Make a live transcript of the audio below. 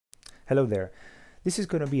Hello there. This is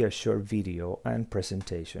going to be a short video and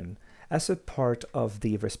presentation as a part of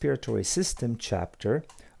the respiratory system chapter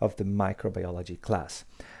of the microbiology class.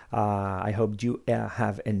 I hope you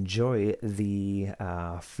have enjoyed the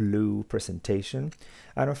flu presentation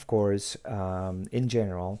and of course in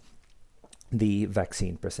general the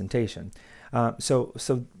vaccine presentation.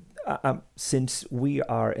 Since we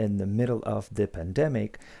are in the middle of the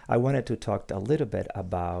pandemic, I wanted to talk a little bit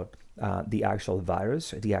about the actual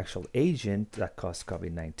virus, the actual agent that caused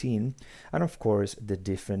COVID-19, and of course the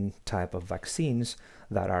different type of vaccines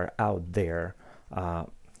that are out there,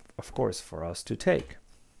 of course, for us to take.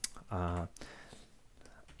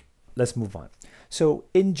 Let's move on. So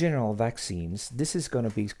in general, vaccines, this is going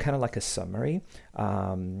to be kind of like a summary.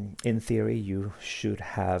 In theory, you should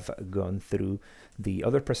have gone through the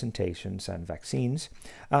other presentations and vaccines.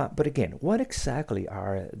 But again, what exactly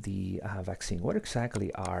are the vaccine? What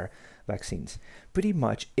exactly are vaccines? Pretty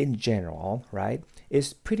much in general, right,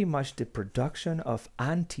 is pretty much the production of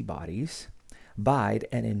antibodies by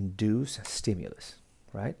an induced stimulus,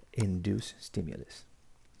 right? Induced stimulus.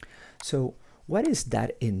 So what is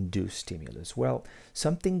that induced stimulus? Well,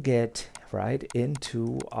 something get right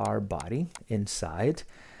into our body inside,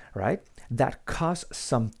 right? That cause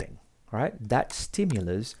something, right? That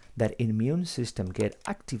stimulus, that immune system get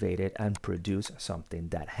activated and produce something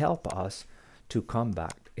that help us to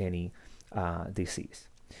combat any disease.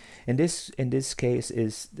 In this case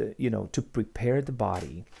is to prepare the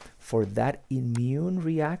body for that immune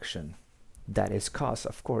reaction that is caused,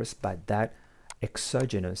 of course, by that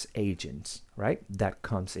exogenous agents, right? That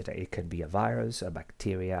comes, it can be a virus, a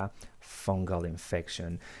bacteria, fungal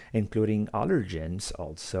infection, including allergens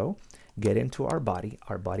also get into our body.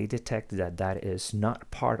 Our body detects that that is not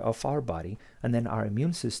part of our body, and then our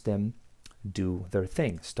immune system do their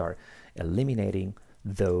thing, start eliminating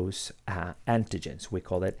those antigens. We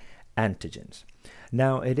call it antigens.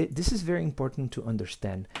 Now, this is very important to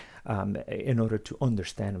understand in order to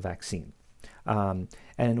understand vaccine.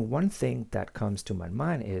 And one thing that comes to my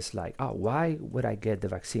mind is like, oh, why would I get the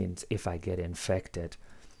vaccines if I get infected?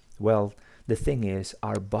 Well, the thing is,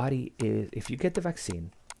 our body is, if you get the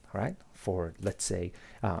vaccine, right, for let's say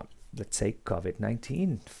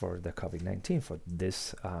COVID-19, for the COVID-19, for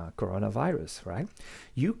this coronavirus, right,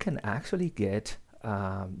 you can actually get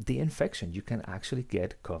the infection. You can actually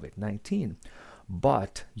get COVID-19,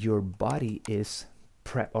 but your body is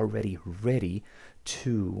already ready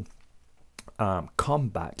to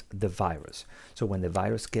combat the virus. So when the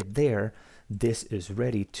virus get there, this is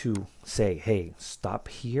ready to say, hey, stop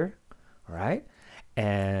here, right?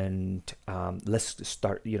 And let's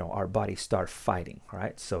start, our body start fighting,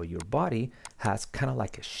 right? So your body has kind of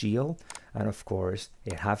like a shield, and of course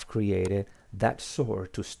it have created that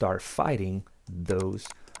sword to start fighting those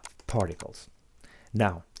particles.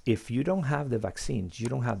 Now, if you don't have the vaccines, you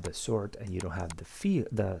don't have the sword, and you don't have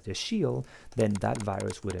the shield, then that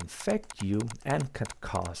virus would infect you and could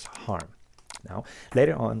cause harm. Now,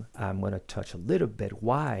 later on, I'm going to touch a little bit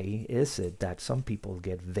why is it that some people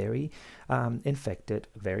get very infected,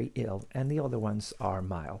 very ill, and the other ones are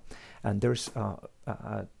mild. And there's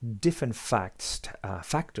different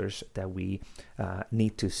factors that we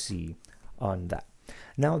need to see on that.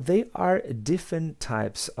 Now, they are different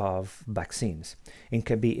types of vaccines. It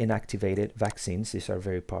can be inactivated vaccines. These are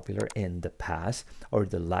very popular in the past, or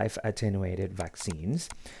the live attenuated vaccines.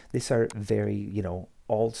 These are very,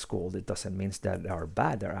 old school. It doesn't mean that they are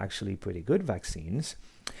bad. They're actually pretty good vaccines.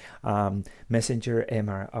 Messenger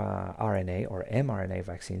RNA or mRNA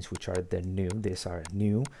vaccines, which are the new. These are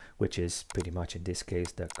new, which is pretty much in this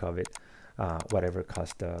case the COVID, whatever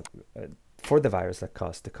caused the for the virus that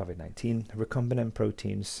caused the COVID-19, recombinant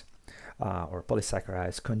proteins or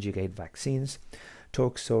polysaccharides, conjugate vaccines,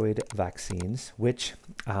 toxoid vaccines, which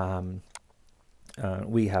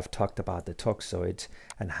we have talked about the toxoids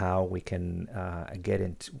and how we can get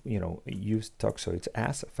into, use toxoids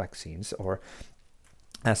as vaccines or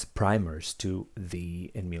as primers to the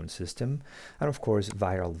immune system, and of course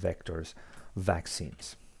viral vectors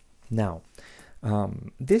vaccines. Now,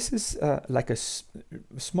 this is like a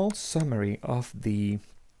small summary of the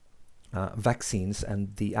vaccines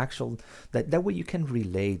and the actual, that way you can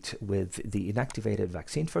relate with the inactivated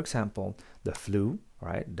vaccine. For example, the flu,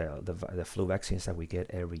 right? The flu vaccines that we get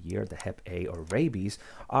every year, the Hep A or rabies,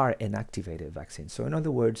 are inactivated vaccines. So in other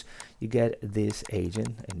words, you get this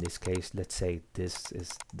agent, in this case, let's say this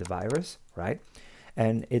is the virus, right?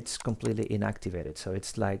 And it's completely inactivated. So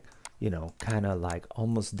it's like, kind of like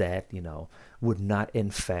almost dead, would not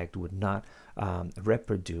infect, would not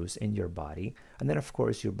reproduce in your body. And then of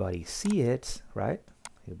course your body see it, right?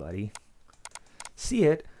 Your body see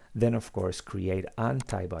it, then of course create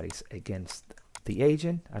antibodies against the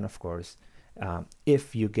agent, and of course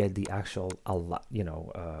if you get the actual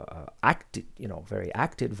active, very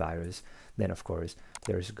active virus, then of course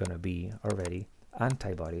there's going to be already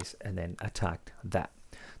antibodies and then attack that.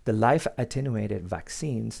 The live attenuated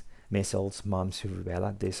vaccines, measles, mumps,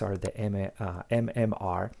 rubella, these are the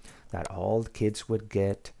MMR that all kids would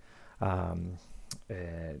get when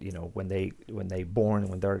they born,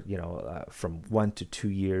 when they're from 1 to 2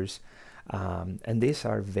 years, and these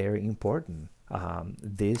are very important.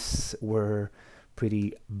 These were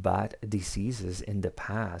pretty bad diseases in the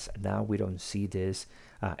past. Now we don't see this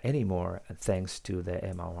anymore, thanks to the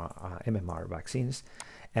MMR vaccines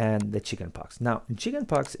and the chickenpox. Now,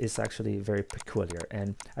 chickenpox is actually very peculiar,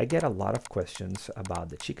 and I get a lot of questions about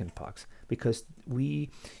the chickenpox because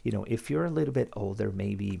if you're a little bit older,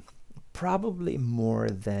 maybe probably more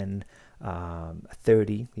than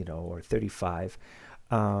 30, or 35,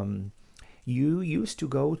 you used to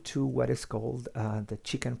go to what is called the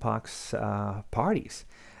chickenpox parties,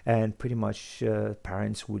 and pretty much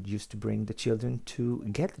parents would used to bring the children to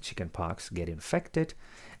get the chickenpox, get infected,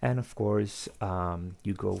 and of course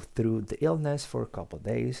you go through the illness for a couple of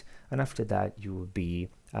days, and after that you will be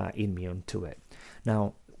immune to it.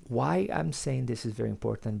 Now, why I'm saying this is very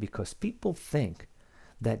important, because people think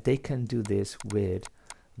that they can do this with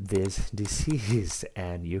this disease,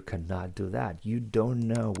 and you cannot do that. You don't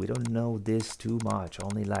know. We don't know this too much.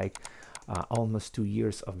 Only like almost 2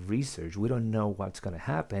 years of research. We don't know what's going to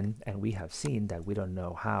happen, and we have seen that we don't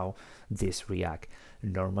know how this react.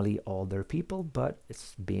 Normally older people, but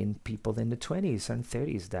it's been people in the 20s and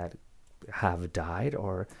 30s that have died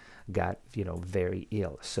or got very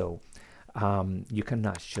ill. So you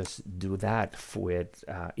cannot just do that with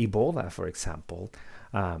Ebola, for example.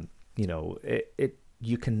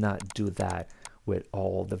 You cannot do that with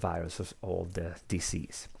all the viruses, all the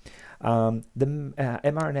disease. The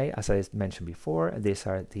mRNA, as I mentioned before, these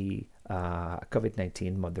are the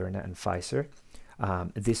COVID-19, Moderna and Pfizer.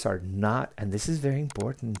 These are not, and this is very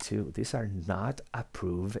important too, these are not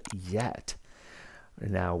approved yet.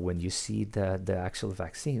 Now, when you see the actual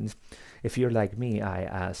vaccines, if you're like me, I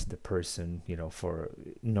ask the person, for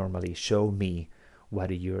normally show me what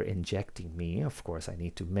you're injecting me. Of course, I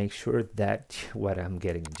need to make sure that what I'm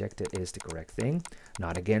getting injected is the correct thing.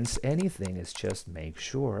 Not against anything, it's just make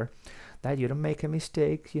sure that you don't make a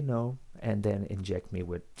mistake, and then inject me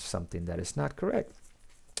with something that is not correct.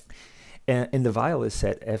 And in the vial, it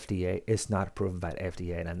said FDA is not approved by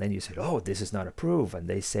FDA, and then you said, oh, this is not approved, and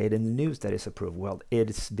they say it in the news that it's approved. Well,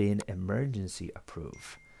 it's been emergency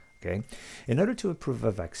approved. Okay, in order to approve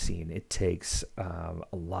a vaccine, it takes a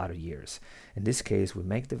lot of years. In this case, we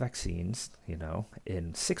make the vaccines,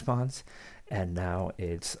 in 6 months, and now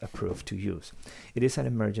it's approved to use. It is an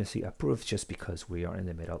emergency approved just because we are in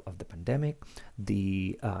the middle of the pandemic.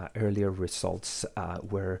 The earlier results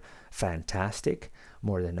were fantastic,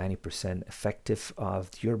 more than 90% effective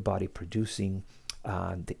of your body producing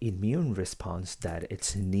the immune response that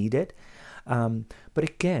it's needed. But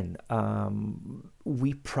again,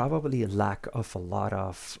 we probably lack of a lot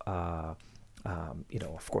of, of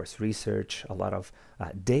course, research, a lot of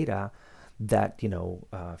data that,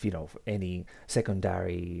 any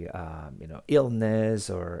secondary, illness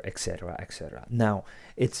or etc. Now,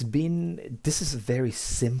 this is a very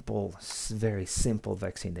simple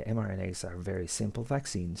vaccine. The mRNAs are very simple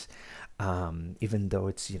vaccines, even though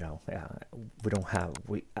it's,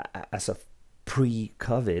 as of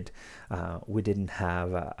pre-COVID, we didn't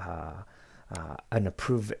have an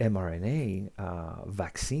approved mRNA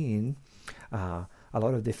vaccine. A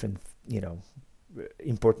lot of different,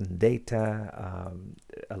 important data,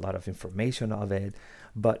 a lot of information of it,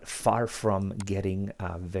 but far from getting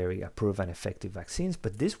very approved and effective vaccines.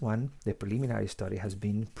 But this one, the preliminary study, has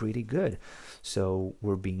been pretty good. So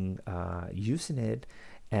we're being using it,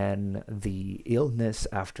 and the illness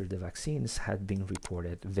after the vaccines had been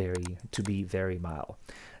reported to be very mild.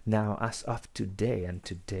 Now, as of today, and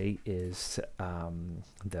today is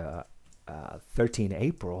the 13th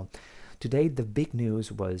April, today the big news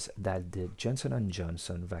was that the Johnson &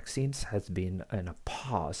 Johnson vaccines has been in a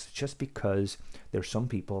pause just because there's some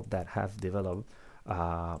people that have developed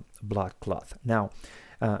blood clot. Now,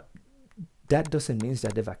 that doesn't mean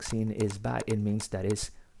that the vaccine is bad. It means that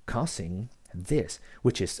it's causing this,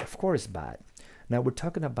 which is of course bad. Now we're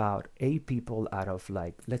talking about 8 people out of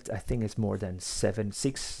I think it's more than 7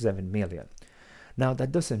 million. Now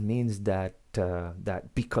that doesn't mean that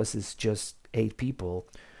that because it's just 8 people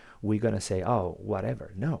we're gonna say, oh,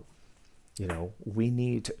 whatever. No, we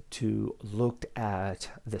need to look at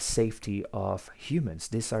the safety of humans.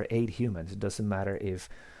 These are 8 humans. It doesn't matter if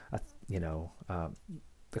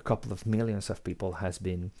a couple of millions of people has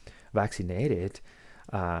been vaccinated,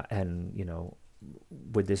 and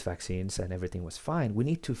with these vaccines and everything was fine, we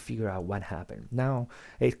need to figure out what happened. Now,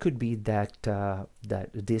 it could be that that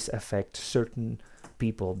this affects certain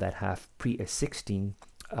people that have pre-existing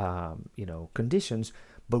conditions,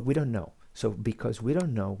 but we don't know. So because we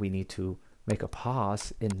don't know, we need to make a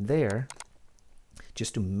pause in there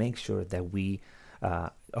just to make sure that we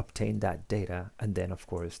obtain that data, and then of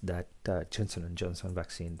course that Johnson & Johnson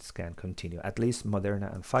vaccines can continue. At least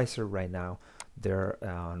Moderna and Pfizer right now, they're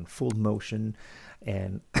on full motion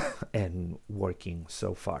and and working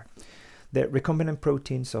so far. The recombinant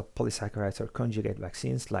proteins of polysaccharides or conjugate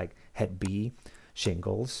vaccines like Hep B,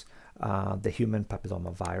 shingles, the human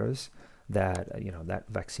papillomavirus, that that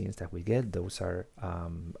vaccines that we get, those are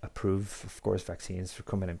approved, of course, vaccines,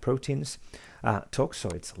 recombinant proteins,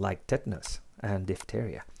 toxoids like tetanus and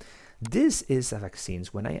diphtheria. This is a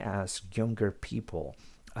vaccines. When I ask younger people,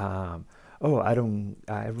 oh,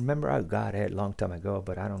 I remember I got it a long time ago,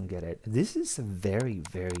 but I don't get it. This is a very,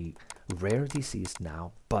 very rare disease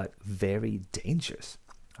now, but very dangerous.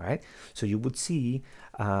 All right. So you would see,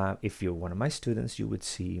 if you're one of my students, you would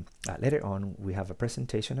see later on, we have a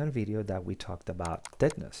presentation and video that we talked about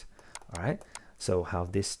tetanus. All right. So how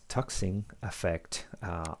this toxin affect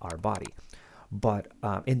our body. But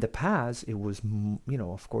in the past, it was,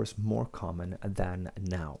 of course, more common than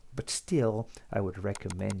now. But still, I would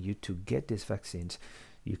recommend you to get these vaccines.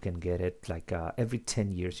 You can get it like every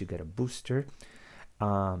 10 years, you get a booster.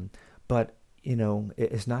 But,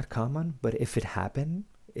 it's not common. But if it happened,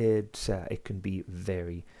 it can be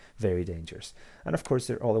very, very dangerous. And of course,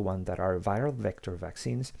 there are all the ones that are viral vector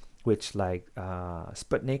vaccines, which like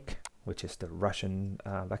Sputnik, which is the Russian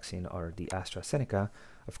vaccine, or the AstraZeneca,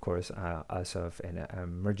 of course, as of an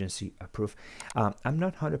emergency approved. I'm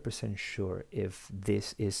not 100% sure if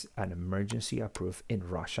this is an emergency approved in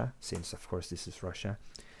Russia, since of course this is Russia.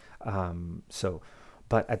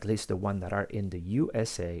 But at least the one that are in the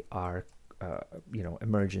USA are,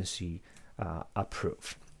 emergency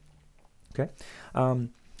approved. Okay.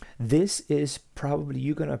 This is probably,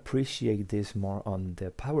 you're going to appreciate this more on the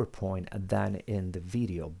PowerPoint than in the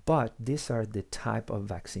video, but these are the type of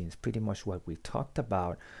vaccines, pretty much what we talked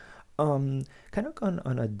about, kind of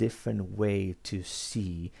on a different way to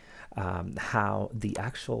see how the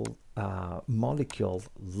actual molecule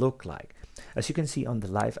look like. As you can see on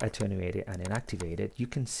the live attenuated and inactivated, you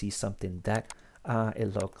can see something that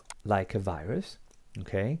it look like a virus.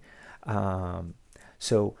 Okay.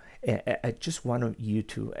 So I just want you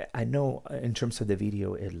to, I know in terms of the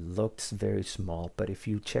video, it looks very small, but if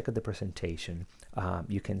you check out the presentation,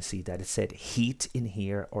 you can see that it said heat in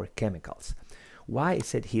here or chemicals. Why it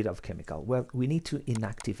said heat of chemical? Well, we need to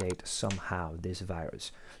inactivate somehow this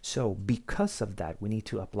virus. So because of that, we need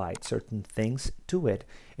to apply certain things to it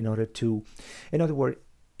in order to, in other words,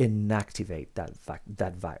 inactivate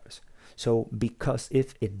that virus. So because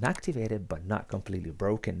if inactivated but not completely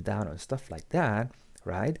broken down and stuff like that,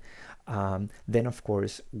 right, then of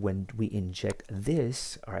course when we inject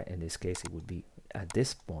this, all right, in this case it would be at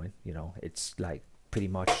this point, it's like pretty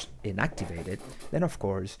much inactivated, then of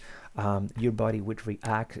course your body would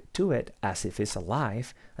react to it as if it's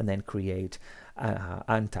alive and then create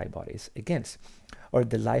antibodies against. Or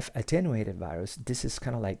the live attenuated virus, this is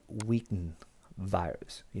kind of like weakened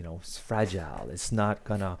virus, it's fragile, it's not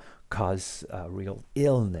gonna cause real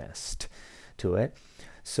illness to it.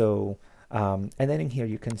 So and then in here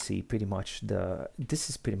you can see pretty much this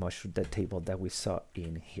is pretty much the table that we saw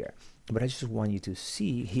in here, but I just want you to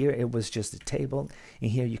see here, it was just a table. In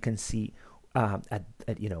here you can see when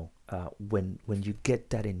you get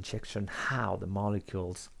that injection, how the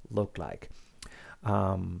molecules look like.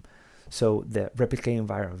 So the replicating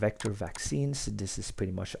viral vector vaccines, this is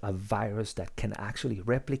pretty much a virus that can actually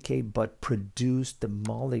replicate but produce the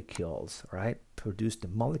molecules, right? Produce the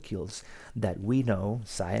molecules that we know,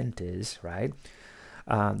 scientists, right?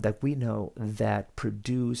 That we know that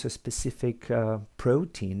produce a specific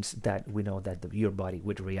proteins that we know that your body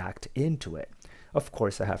would react into it. Of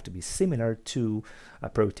course, they have to be similar to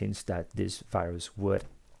proteins that this virus would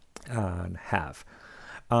have.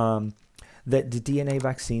 The DNA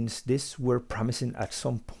vaccines, these were promising at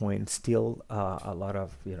some point, still a lot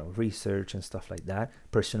of research and stuff like that.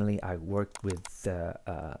 Personally, I worked with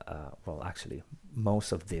well, actually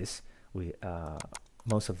most of this,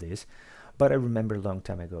 but I remember a long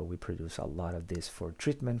time ago we produced a lot of this for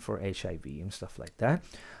treatment for HIV and stuff like that.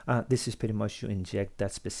 This is pretty much you inject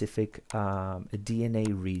that specific DNA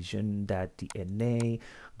region, that DNA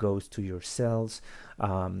goes to your cells,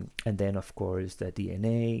 and then of course the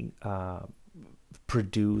DNA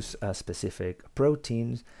produce specific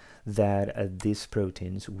proteins that these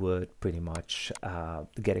proteins would pretty much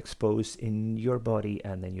get exposed in your body,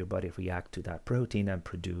 and then your body react to that protein and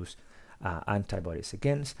produce antibodies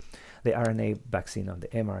against. The RNA vaccine on the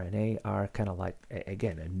mRNA are kind of like,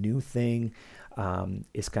 again, a new thing.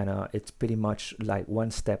 It's pretty much like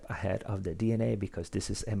one step ahead of the DNA, because this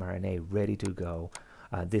is mRNA ready to go.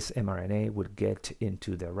 This mRNA would get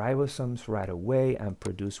into the ribosomes right away and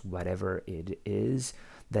produce whatever it is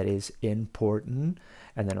that is important,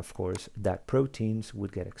 and then of course that proteins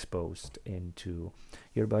would get exposed into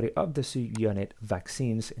your body. Of the unit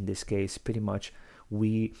vaccines, in this case, pretty much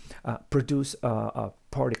we produce a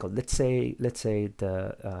particle. Let's say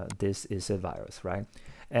this is a virus, right?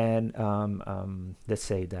 And let's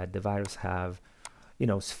say that the virus have, you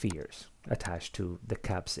know, spheres attached to the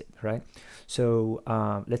capsid, right? So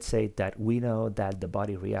let's say that we know that the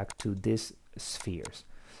body reacts to these spheres.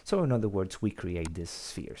 So in other words, we create these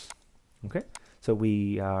spheres. Okay, so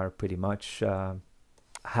we are pretty much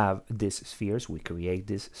have these spheres. We create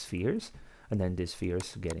these spheres, and then these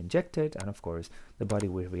spheres get injected, and of course the body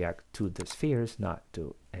will react to the spheres, not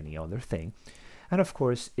to any other thing. And of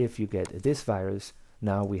course, if you get this virus,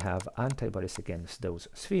 now we have antibodies against those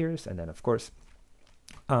spheres, and then of course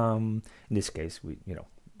in this case we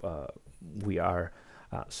are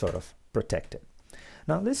sort of protected.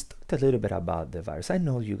 Now let's talk a little bit about the virus. I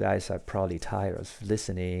know you guys are probably tired of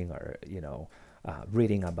listening or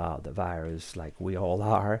reading about the virus, like we all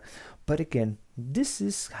are, but again, this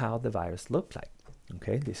is how the virus looked like.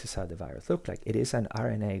 Okay, this is how the virus looked like. It is an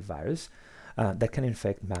RNA virus that can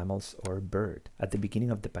infect mammals or bird. At the beginning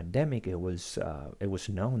of the pandemic, it was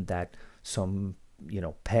known that some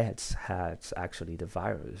pets had actually the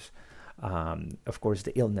virus. Of course,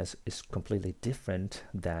 the illness is completely different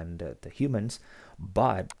than the humans,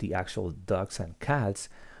 but the actual dogs and cats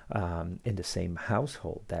in the same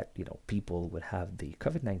household that people would have the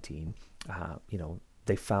COVID-19,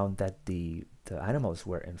 they found that the animals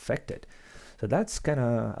were infected. So that's kind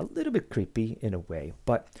of a little bit creepy in a way,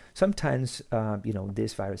 but sometimes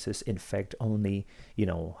these viruses infect only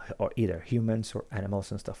or either humans or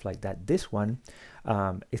animals and stuff like that. This one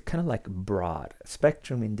is kind of like broad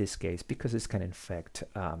spectrum in this case, because it can infect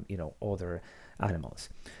other animals,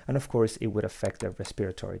 and of course it would affect the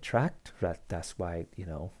respiratory tract. That's why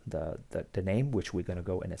the name, which we're going to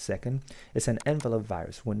go in a second. It's an envelope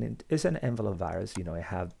virus. When it is an envelope virus, it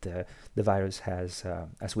have the virus has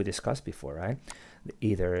as we discussed before, right,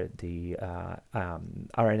 either the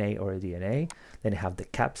RNA or DNA. Then you have the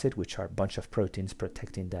capsid, which are a bunch of proteins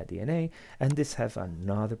protecting that DNA, and this have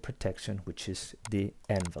another protection, which is the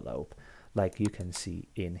envelope, like you can see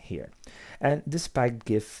in here. And this spike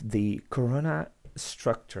give the corona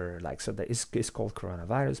structure, like, so that it's called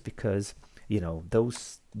coronavirus because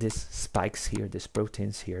these spikes here, these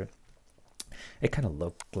proteins here, it kind of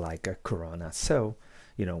look like a corona. So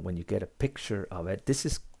when you get a picture of it, this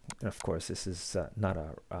is, of course, this is not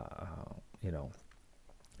a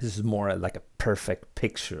this is more like a perfect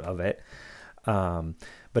picture of it,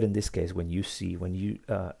 but in this case, when you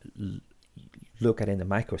look at it in the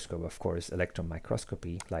microscope, of course, electron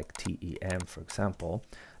microscopy, like TEM, for example,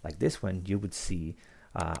 like this one, you would see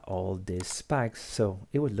all these spikes. So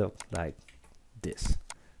it would look like this,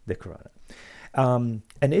 the corona. And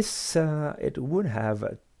it would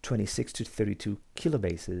have 26 to 32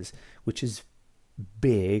 kilobases, which is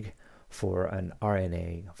big for an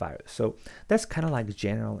RNA virus. So that's kind of like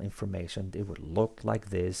general information. It would look like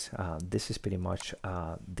this. This is pretty much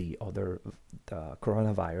the other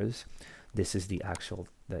coronavirus. This is the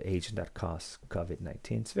agent that caused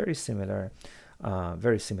COVID-19. It's very similar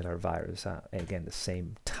virus. Again, the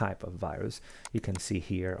same type of virus. You can see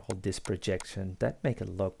here all this projection that make it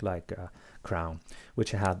look like a crown,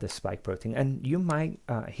 which have the spike protein. And you might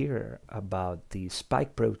hear about the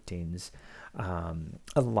spike proteins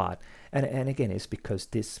a lot. And again, it's because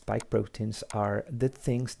these spike proteins are the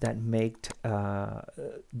things that make the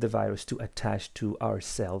virus to attach to our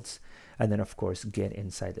cells, and then of course get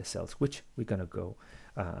inside the cells, which we're gonna go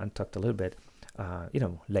and talk a little bit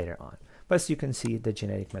later on. But as you can see, the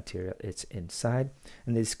genetic material it's inside.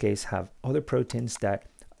 In this case, have other proteins that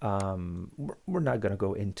we're not going to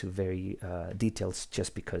go into very details,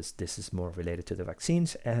 just because this is more related to the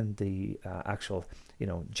vaccines and the actual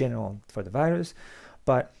general for the virus.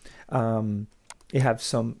 But you have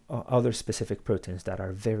some other specific proteins that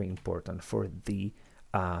are very important for the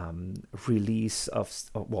release of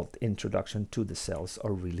introduction to the cells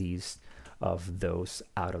or release of those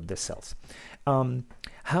out of the cells.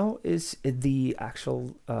 How is the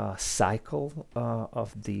actual cycle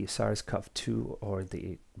of the SARS-CoV-2 or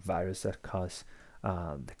the virus that caused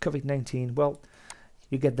the COVID-19? Well,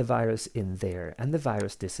 you get the virus in there, and the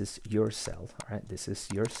virus, this is your cell, all right? This is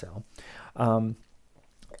your cell.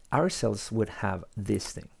 Our cells would have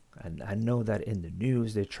this thing. And I know that in the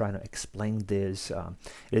news they're trying to explain this. It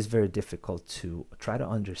is very difficult to try to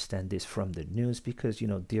understand this from the news, because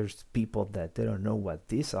there's people that they don't know what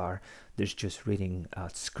these are. They're just reading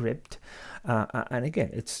a script, and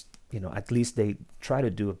again, it's at least they try to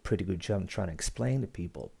do a pretty good job trying to explain to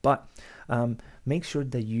people. But make sure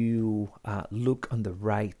that you look on the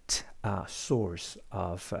right source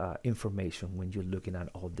of information when you're looking at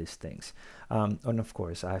all these things. And of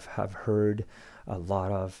course, I have heard a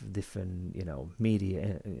lot of different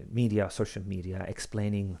media, social media,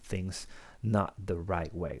 explaining things not the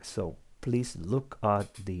right way. So please look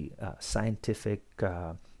at the scientific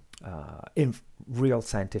real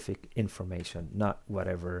scientific information, not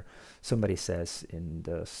whatever somebody says in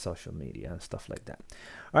the social media and stuff like that.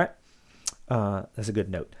 All right, that's a good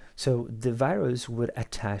note. So the virus would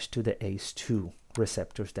attach to the ACE2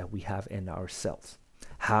 receptors that we have in our cells.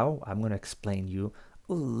 How? I'm going to explain you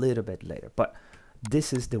a little bit later, but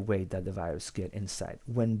this is the way that the virus get inside.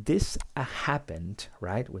 When this happened,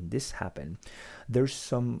 right? When this happened, there's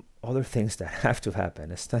some other things that have to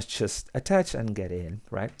happen. It's not just attach and get in,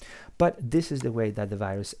 right? But this is the way that the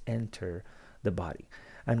virus enter the body.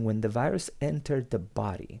 And when the virus entered the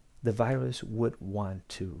body, the virus would want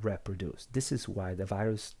to reproduce. This is why the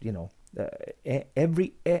virus,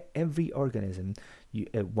 every organism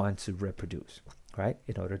wants to reproduce, right?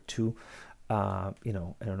 In order to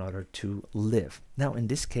in order to live. Now, in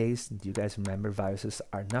this case, do you guys remember viruses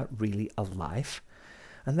are not really alive?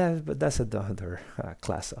 And that's another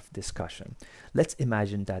class of discussion. Let's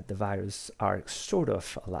imagine that the viruses are sort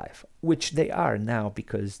of alive, which they are now,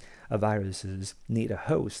 because viruses need a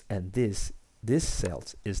host, and this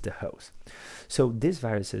cells is the host. So these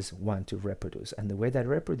viruses want to reproduce, and the way that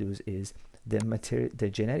reproduce is the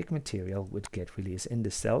genetic material would get released in the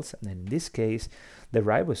cells, and in this case, the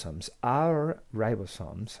ribosomes, our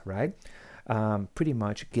ribosomes, right, pretty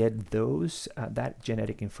much get those that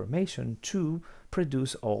genetic information to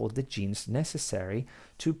produce all the genes necessary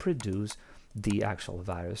to produce the actual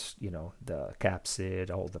virus, the capsid,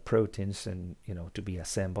 all the proteins, and to be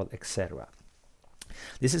assembled, etc.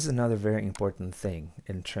 This is another very important thing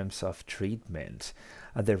in terms of treatment.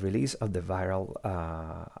 The release of the viral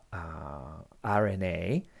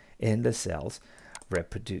RNA in the cells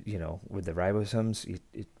reproduce, with the ribosomes,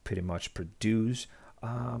 it pretty much produce,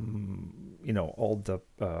 all the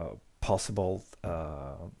possible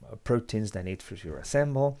proteins that need to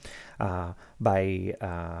assemble. By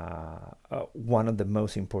one of the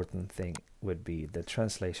most important thing would be the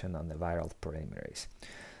translation on the viral polymerase.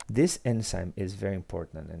 This enzyme is very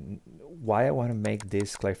important, and why I want to make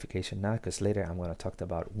this clarification now, because later I'm going to talk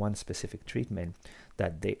about one specific treatment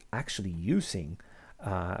that they actually using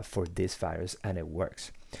for this virus, and it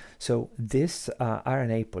works. So this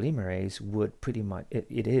RNA polymerase would pretty much,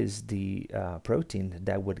 it is the protein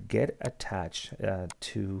that would get attached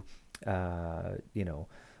to the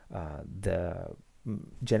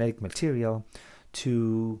genetic material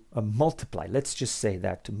to multiply. Let's just say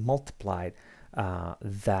that to multiply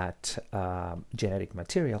that genetic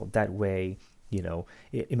material. That way,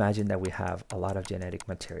 imagine that we have a lot of genetic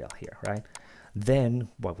material here, right? Then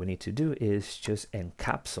what we need to do is just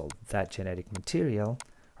encapsulate that genetic material,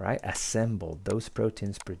 right? Assemble those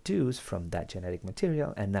proteins produced from that genetic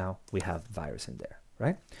material, and now we have virus in there,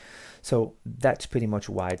 right? So that's pretty much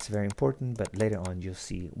why it's very important, but later on you'll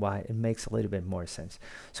see why it makes a little bit more sense.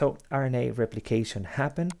 So RNA replication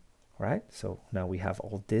happened, right? So now we have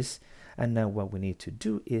all this, and now what we need to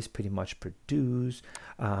do is pretty much produce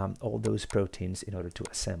all those proteins in order to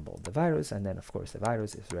assemble the virus, and then of course the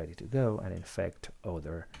virus is ready to go and infect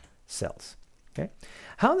other cells. Okay,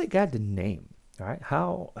 how they got the name, all right?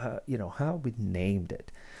 How how we named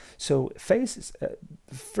it. So phase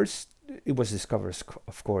first, it was discovered,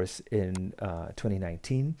 of course, in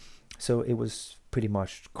 2019. So it was pretty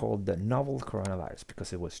much called the novel coronavirus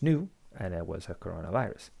because it was new and it was a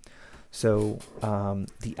coronavirus. So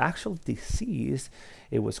the actual disease,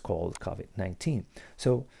 it was called COVID-19.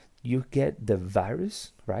 So you get the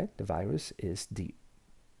virus, right? The virus is the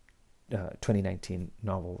 2019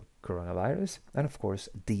 novel coronavirus. And of course,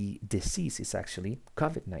 the disease is actually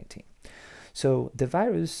COVID-19. So the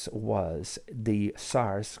virus was the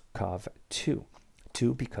SARS-CoV-2.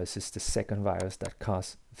 2 because it's the second virus that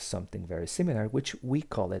caused something very similar, which we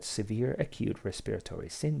call it severe acute respiratory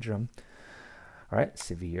syndrome. All right,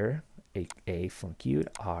 severe, A from acute,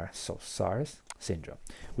 R, so SARS syndrome.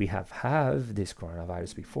 We have this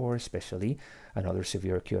coronavirus before, especially another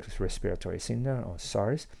severe acute respiratory syndrome, or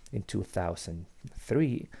SARS, in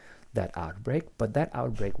 2003. that outbreak, but that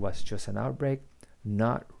outbreak was just an outbreak,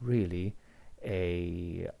 not really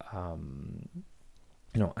a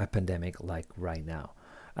a pandemic like right now.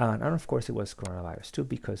 And of course it was coronavirus too,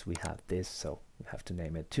 because we have this, so we have to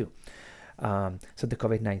name it too. So the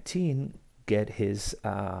COVID-19 get his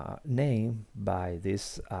name by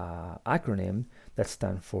this acronym that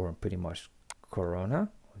stands for pretty much corona.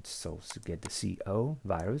 So to get the CO,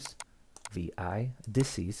 virus, VI,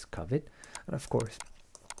 disease, COVID, and of course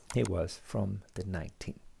it was from the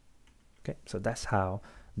 19. Okay, so that's how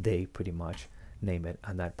they pretty much name it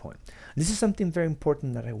at that point. This is something very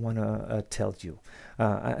important that I want to tell you,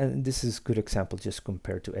 and this is a good example just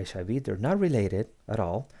compared to HIV. They're not related at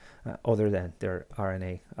all, other than they're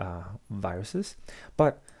RNA viruses,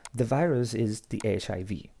 but the virus is the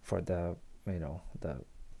HIV for the the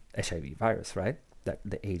HIV virus, right? That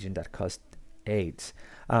the agent that caused AIDS,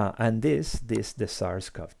 and the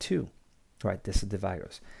SARS-CoV-2, right? This is the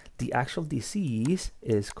virus. The actual disease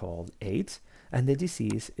is called AIDS, and the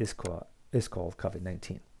disease is called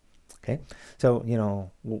COVID-19. Okay, so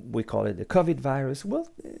we call it the COVID virus. Well,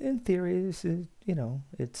 in theory, it's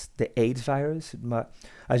the AIDS virus, but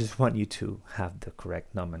I just want you to have the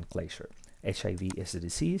correct nomenclature. HIV is the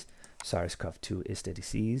disease, SARS-CoV-2 is the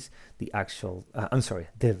disease, the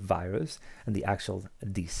virus, and the actual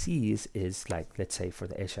disease is, like, let's say for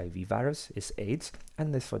the HIV virus is AIDS,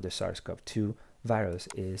 and this for the SARS-CoV-2 virus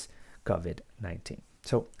is COVID-19.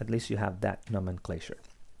 So at least you have that nomenclature.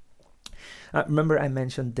 Remember I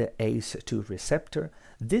mentioned the ACE2 receptor.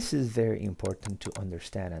 This is very important to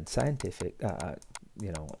understand, and the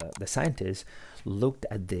scientists looked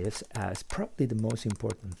at this as probably the most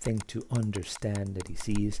important thing to understand the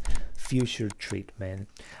disease, future treatment,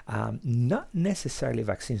 not necessarily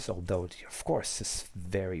vaccines, although of course it's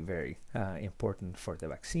very, very important for the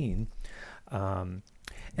vaccine.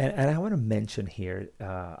 And I want to mention here,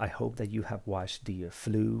 I hope that you have watched the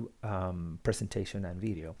flu presentation and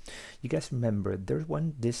video. You guys remember there's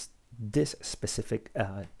this specific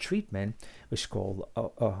treatment which is called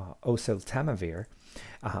oseltamivir,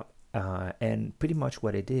 and pretty much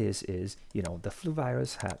what it is the flu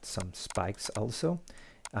virus had some spikes also.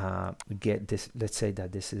 Get this, let's say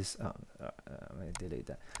that this is delete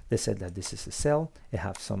that. They said that this is a cell. It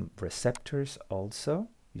has some receptors also,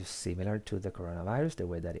 similar to the coronavirus, the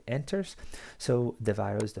way that it enters. So the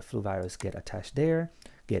flu virus get attached there,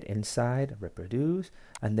 get inside, reproduce,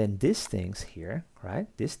 and then these things here, right?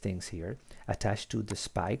 These things here attach to the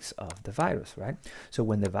spikes of the virus, right? So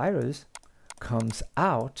when the virus comes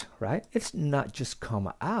out, right, it's not just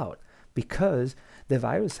come out, because the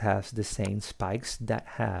virus has the same spikes that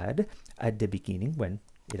had at the beginning when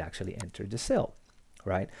it actually entered the cell,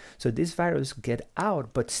 right? So this virus get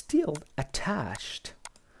out, but still attached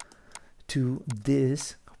to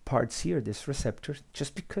these parts here, this receptor,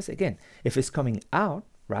 just because, again, if it's coming out,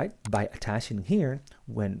 right, by attaching here,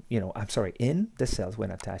 when, in the cells,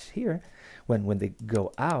 when attached here, when they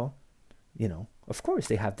go out, of course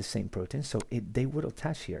they have the same protein, so they would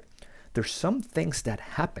attach here. There's some things that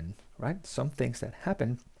happen, right? Some things that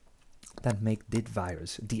happen that make the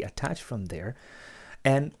virus detach from there,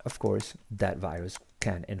 and of course that virus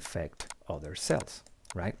can infect other cells,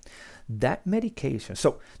 right? That medication,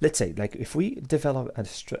 so let's say, like, if we develop a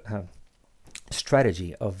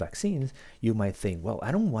strategy of vaccines, you might think, well,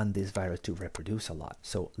 I don't want this virus to reproduce a lot,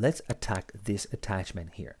 so let's attack this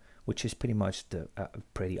attachment here, which is pretty much the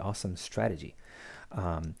pretty awesome strategy,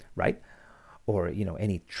 right? Or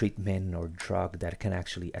any treatment or drug that can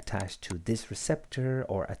actually attach to this receptor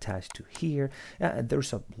or attach to here.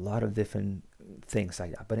 There's a lot of different things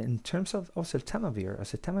like that. But in terms of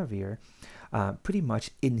oseltamivir pretty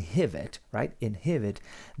much inhibit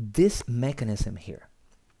this mechanism here,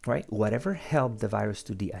 right? Whatever helped the virus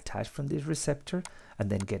to detach from this receptor and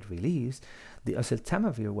then get released, the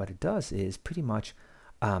oseltamivir, what it does is pretty much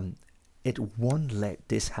it won't let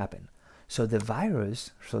this happen. So the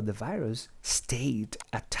virus stayed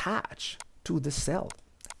attached to the cell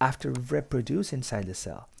after reproduce inside the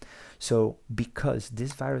cell. So because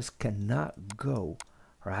this virus cannot go,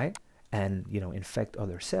 right, and infect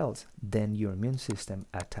other cells, then your immune system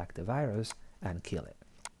attack the virus and kill it.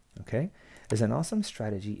 Okay, it's an awesome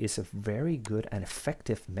strategy. It's a very good and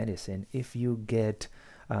effective medicine if you get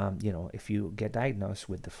if you get diagnosed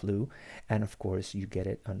with the flu, and of course you get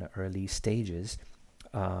it on the early stages.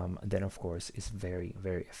 Then of course it's very,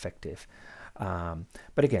 very effective. But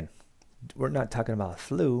again, we're not talking about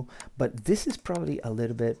flu, but this is probably a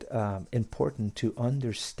little bit important to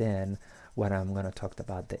understand what I'm going to talk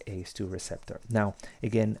about, the ACE2 receptor. Now,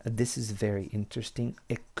 again, this is very interesting.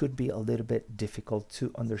 It could be a little bit difficult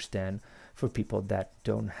to understand for people that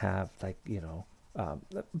don't have, like,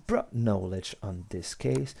 broad knowledge on this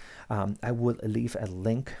case. I will leave a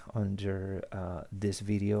link under this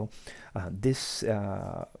video. This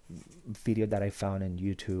video that I found on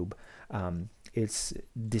YouTube, it's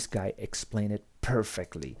this guy explained it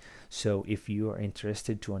perfectly. So if you are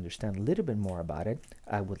interested to understand a little bit more about it,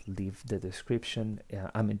 I would leave the description.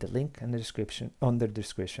 I mean the link in the description, under the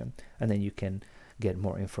description, and then you can get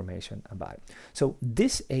more information about it. So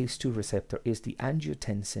this ACE2 receptor is the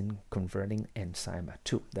angiotensin converting enzyme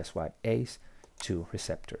 2. That's why ACE2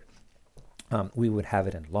 receptor. We would have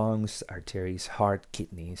it in lungs, arteries, heart,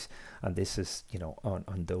 kidneys, and this is, you know,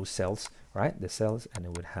 on those cells, right? The cells, and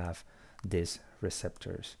it would have these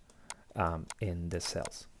receptors in the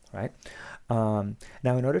cells, right?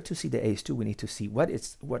 Now, in order to see the ACE2, we need to see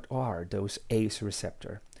what are those ACE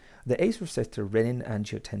receptor. The ACE receptor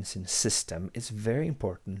renin-angiotensin system is very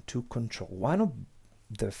important to control. One of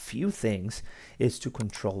the few things is to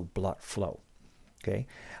control blood flow. Okay,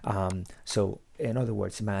 so in other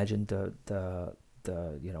words, imagine the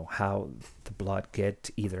you know, how the blood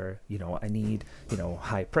get either, you know, I need, you know,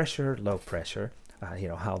 high pressure, low pressure, you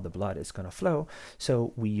know, how the blood is going to flow.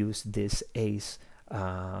 So we use this ACE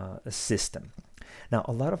system. Now,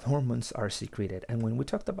 a lot of hormones are secreted, and when we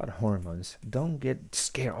talked about hormones, don't get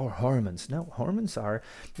scared. Oh, hormones. No, hormones are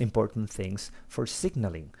important things for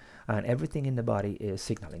signaling, and everything in the body is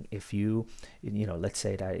signaling. If you know, let's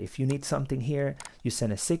say that if you need something here, you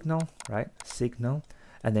send a signal, right? Signal,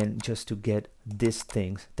 and then just to get these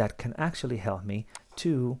things that can actually help me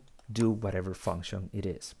to do whatever function it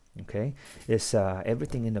is. Okay, it's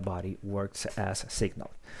everything in the body works as a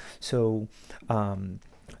signal. So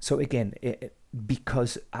so again,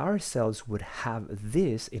 because our cells would have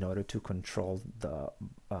this in order to control the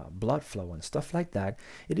blood flow and stuff like that,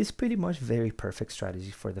 it is pretty much very perfect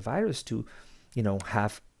strategy for the virus to, you know,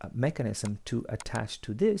 have a mechanism to attach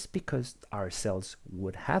to this, because our cells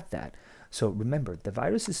would have that. So remember, the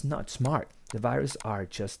virus is not smart. The virus are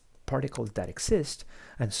just particles that exist,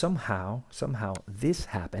 and somehow this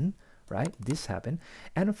happened, right? This happened,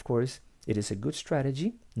 and of course it is a good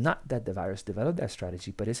strategy, not that the virus developed that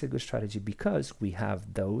strategy, but it's a good strategy because we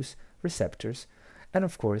have those receptors, and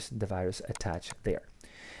of course the virus attached there.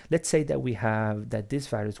 Let's say that we have that this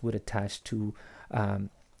virus would attach to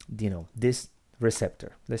you know, this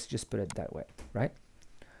receptor. Let's just put it that way, right?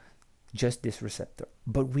 Just this receptor,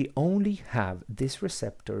 but we only have these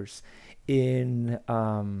receptors in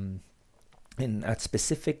at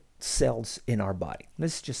specific cells in our body.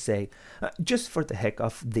 Let's just say, just for the heck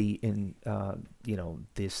of the you know,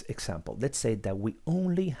 this example, let's say that we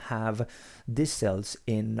only have these cells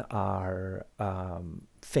in our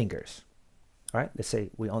fingers. All right, let's say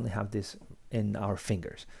we only have this in our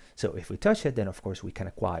fingers. So if we touch it, then of course we can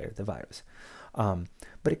acquire the virus.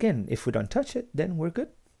 But again, if we don't touch it, then we're good.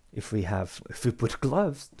 If we put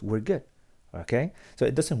gloves, we're good. Okay, so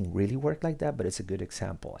it doesn't really work like that, but it's a good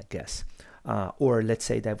example, I guess. Or let's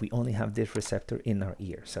say that we only have this receptor in our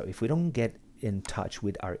ear. So if we don't get in touch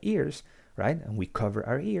with our ears, right, and we cover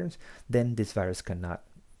our ears, then this virus cannot,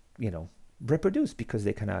 you know, reproduce, because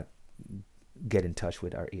they cannot get in touch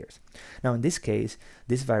with our ears. Now, in this case,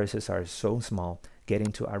 these viruses are so small, get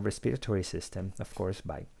into our respiratory system, of course,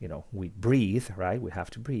 by, you know, we breathe, right? We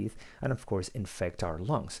have to breathe, and of course infect our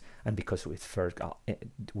lungs. And because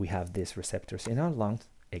we have these receptors in our lungs,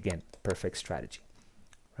 again, perfect strategy,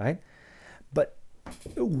 right? But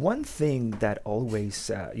one thing that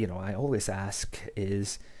always, you know, I always ask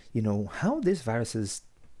is, you know, how these viruses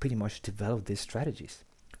pretty much develop these strategies.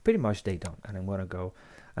 Pretty much they don't, and I'm going to go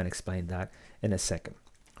and explain that in a second,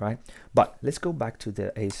 right? But let's go back to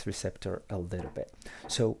the ACE receptor a little bit.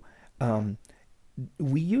 So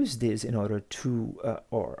we use this in order to,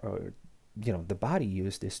 or you know, the body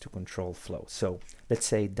uses this to control flow. So let's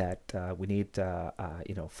say that we need,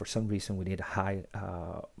 you know, for some reason we need a high,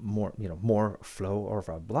 more flow of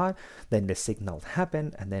our blood. Then the signal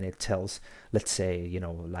happen, and then it tells, let's say, you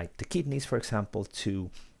know, like the kidneys, for example, to,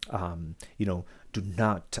 you know, do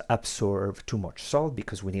not absorb too much salt,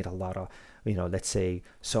 because we need a lot of, you know, let's say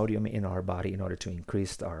sodium in our body in order to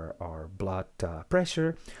increase our blood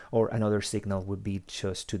pressure. Or another signal would be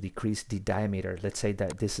just to decrease the diameter. Let's say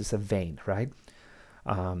that this is a vein, right?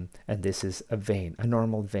 And this is a vein, a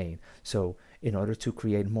normal vein. So in order to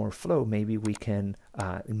create more flow, maybe we can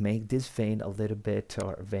make this vein a little bit,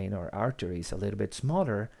 or vein or arteries a little bit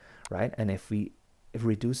smaller, right? And if we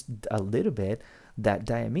reduce a little bit that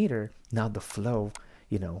diameter, now the flow,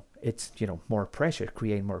 you know, it's, you know, more pressure,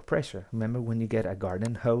 create more pressure. Remember when you get a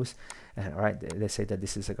garden hose, and all right, let's say that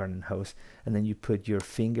this is a garden hose, and then you put your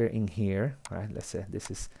finger in here, right? Let's say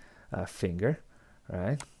this is a finger,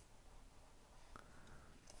 right?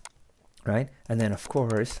 right? And then of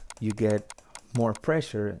course you get more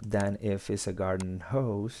pressure than if it's a garden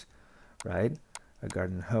hose, right? A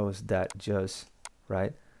garden hose that just,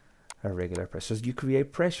 right, a regular pressure. So you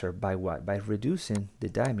create pressure by what? By reducing the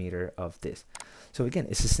diameter of this. So again,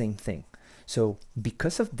 it's the same thing. So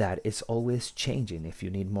because of that, it's always changing. If you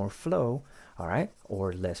need more flow, all right,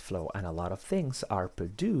 or less flow, and a lot of things are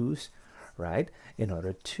produced, right, in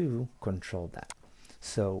order to control that.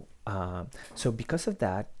 So so because of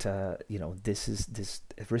that, you know, this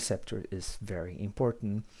receptor is very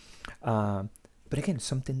important. But again,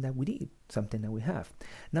 something that we need, something that we have.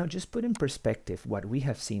 Now, just put in perspective what we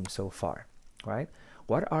have seen so far, right?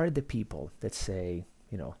 What are the people, let's say,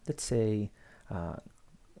 you know, uh,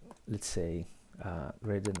 let's say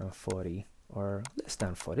greater than 40 or less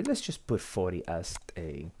than 40. Let's just put 40 as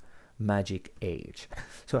a magic age.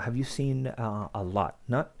 So have you seen a lot?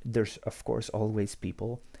 Not, there's of course always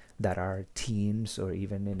people that are teens or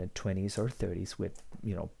even in the 20s or 30s with,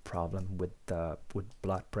 you know, problem with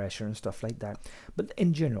blood pressure and stuff like that. But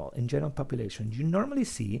in general population, you normally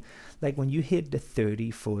see, like when you hit the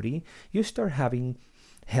 30, 40, you start having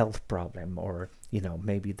health problem, or you know,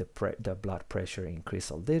 maybe the blood pressure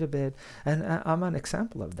increase a little bit. And I'm an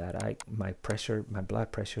example of that. My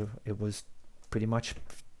blood pressure, it was pretty much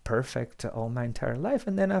perfect all my entire life,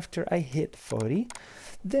 and then after I hit 40,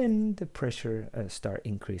 then the pressure start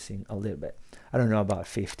increasing a little bit. I don't know about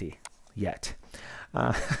 50 yet,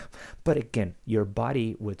 but again, your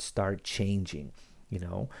body would start changing, you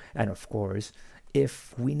know. And of course,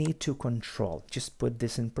 if we need to control, just put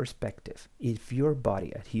this in perspective, if your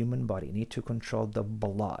body, a human body, need to control the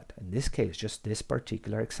blood, in this case, just this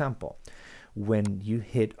particular example, when you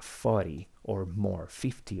hit 40 or more,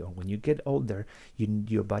 50, or when you get older,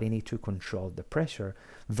 your body need to control the pressure,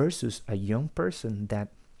 versus a young person that,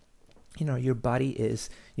 you know, your body is,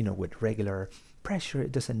 you know, with regular pressure,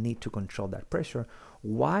 it doesn't need to control that pressure.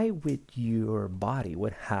 Why would your body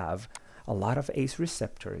would have a lot of ACE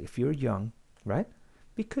receptor if you're young, right?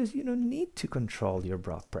 Because you don't need to control your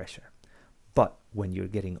blood pressure. But when you're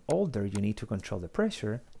getting older, you need to control the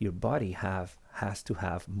pressure. Your body has to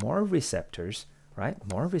have more receptors, right?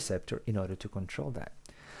 More receptor in order to control that.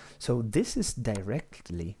 So this is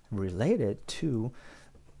directly related to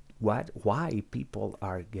why people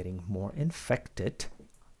are getting more infected,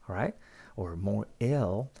 right, or more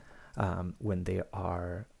ill when they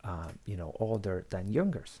are, you know, older than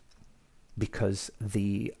younger, because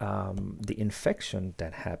the infection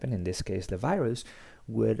that happened, in this case the virus,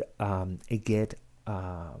 would get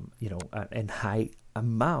you know, in high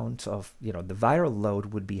amounts of, you know, the viral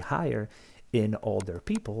load would be higher in older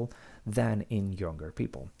people than in younger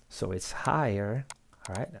people. So it's higher,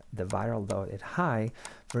 all right, the viral load is high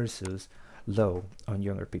versus low on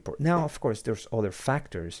younger people. Now of course there's other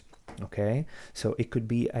factors, okay? So it could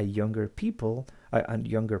be a younger person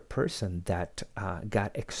that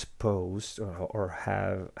got exposed or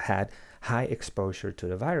have had high exposure to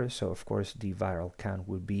the virus. So of course the viral count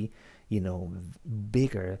would be, you know,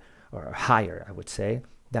 bigger or higher, I would say,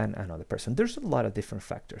 than another person. There's a lot of different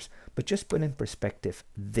factors, but just put in perspective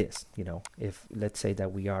this, you know, if let's say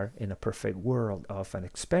that we are in a perfect world of an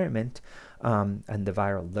experiment, and the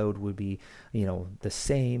viral load would be, you know, the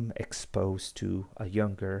same exposed to a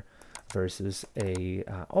younger versus a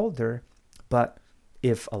older, but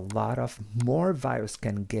if a lot of more virus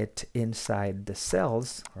can get inside the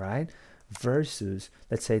cells, right, versus,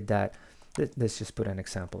 let's say that, let's just put an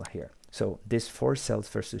example here. So this 4 cells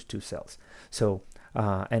versus 2 cells. So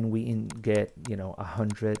and we get, you know,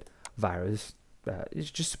 100 virus,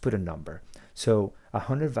 it's just to put a number. So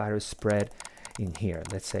 100 virus spread in here,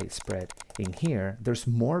 let's say spread in here, there's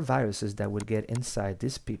more viruses that would get inside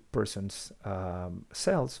this person's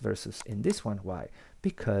cells versus in this one. Why?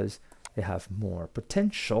 Because they have more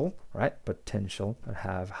potential, right? Potential, and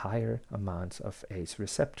have higher amounts of ACE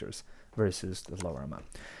receptors versus the lower amount.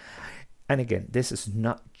 And again, this is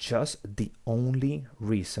not just the only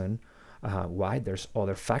reason why. There's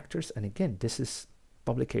other factors, and again, this is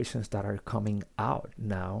publications that are coming out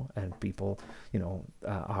now, and people, you know,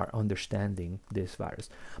 are understanding this virus.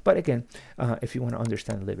 But again, if you want to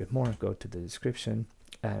understand a little bit more, go to the description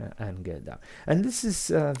and get that. And this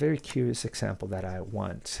is a very curious example that I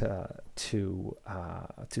want to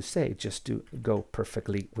say, just to go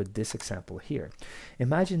perfectly with this example here.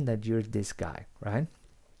 Imagine that you're this guy, right?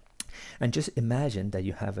 And just imagine that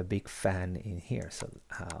you have a big fan in here. So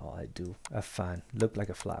how I do a fan look like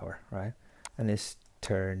a flower, right? And it's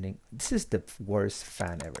turning. This is the worst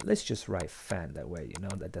fan ever. Let's just write fan that way, you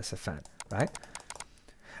know, that that's a fan, right?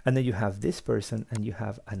 And then you have this person and you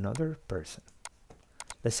have another person.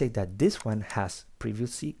 Let's say that this one has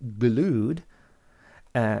previously glued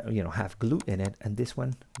have glue in it, and this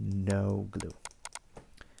one no glue,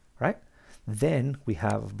 right? Then we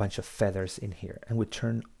have a bunch of feathers in here, and we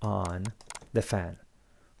turn on the fan.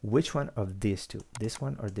 Which one of these two, this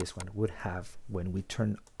one or this one, would have, when we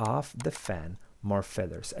turn off the fan, more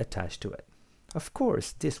feathers attached to it? Of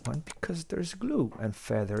course this one, because there's glue and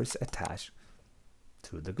feathers attached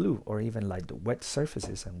to the glue, or even like the wet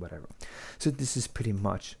surfaces and whatever. So this is pretty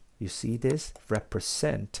much, you see this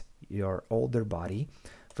represent your older body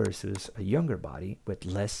versus a younger body with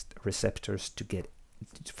less receptors to get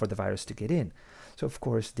for the virus to get in. So of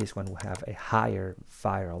course this one will have a higher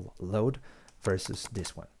viral load versus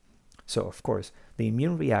this one. So of course the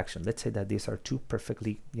immune reaction, let's say that these are two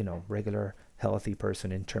perfectly, regular healthy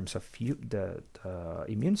person in terms of the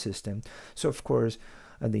immune system. So of course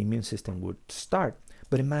the immune system would start,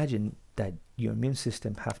 but imagine that your immune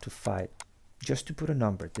system have to fight, just to put a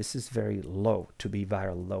number, this is very low to be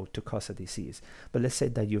viral load to cause a disease, but let's say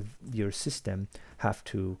that your system have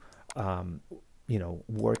to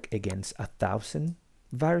work against 1,000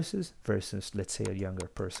 viruses versus, let's say, a younger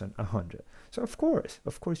person 100. So of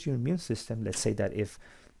course your immune system, let's say that if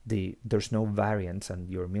there's no variants and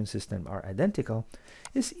your immune system are identical,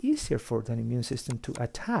 it's easier for the immune system to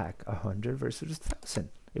attack 100 versus 1,000.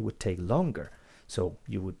 It would take longer, so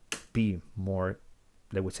you would be more,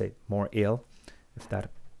 they would say, more ill, if that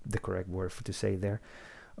the correct word to say there.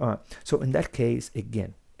 So in that case,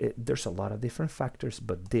 again, there's a lot of different factors,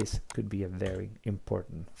 but this could be a very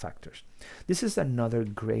important factors. This is another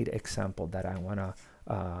great example that I wanna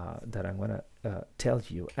tell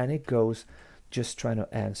you, and it goes just trying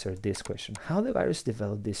to answer this question: how the virus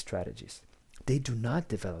develop these strategies? They do not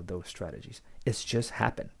develop those strategies. It's just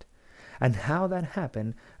happened, and how that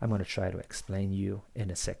happened, I'm going to try to explain you in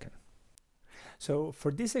a second. So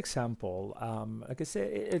for this example, like I said,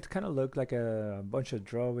 it kind of looked like a bunch of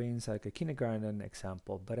drawings, like a kindergarten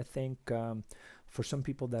example, but I think for some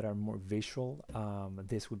people that are more visual,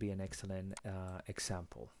 this would be an excellent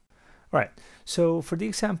example. All right, so for the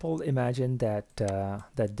example, imagine that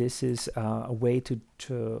that this is a way to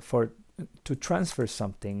transfer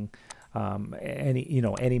something,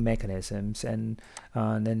 any mechanisms, and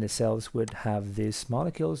then the cells would have these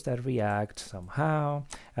molecules that react somehow,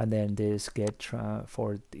 and then this get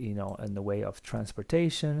in the way of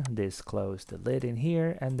transportation, this close the lid in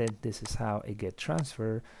here, and then this is how it get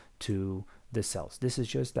transferred to the cells. This is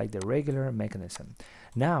just like the regular mechanism.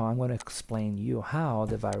 Now I'm going to explain you how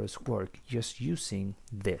the virus work just using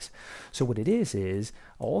this. So what it is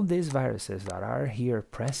all these viruses that are here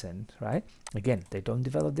present, right? Again, they don't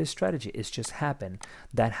develop this strategy. It's just happen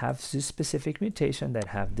that have this specific mutation that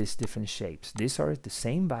have these different shapes. These are the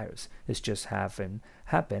same virus. It's just happen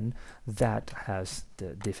that has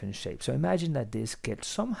the different shape. So imagine that this gets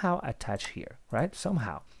somehow attached here, right?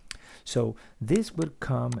 Somehow. So this would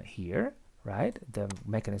come here, right? The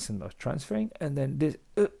mechanism of transferring, and then this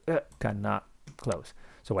cannot close.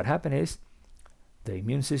 So what happened is the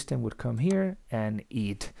immune system would come here and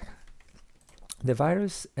eat the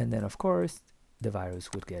virus, and then of course the virus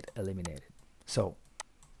would get eliminated. So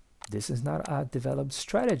this is not a developed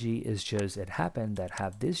strategy, it's just it happened that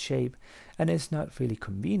have this shape, and it's not really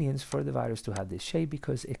convenient for the virus to have this shape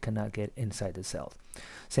because it cannot get inside the cell.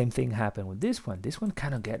 Same thing happened with this one. This one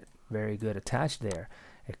kind of get very good attached there.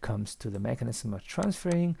 It comes to the mechanism of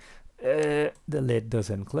transferring, the lid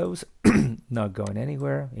doesn't close, not going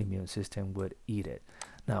anywhere, immune system would eat it.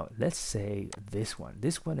 Now let's say this one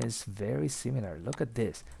is very similar. Look at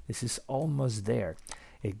this is almost there.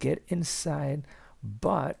 It get inside,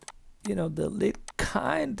 but the lid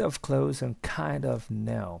kind of close and kind of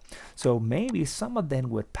no. So maybe some of them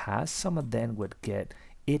would pass, some of them would get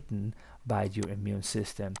eaten by your immune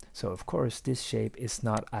system. So of course this shape is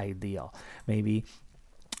not ideal. Maybe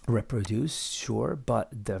reproduce, sure, but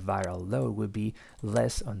the viral load would be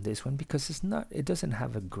less on this one because it doesn't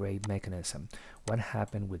have a great mechanism. What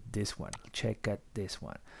happened with this one? Check out this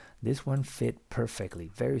one. This one fit perfectly,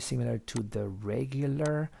 very similar to the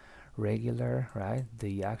regular, right?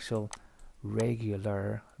 The actual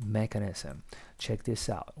regular mechanism. Check this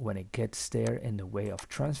out. When it gets there in the way of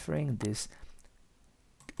transferring this,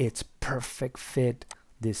 it's perfect fit.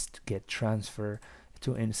 This get transferred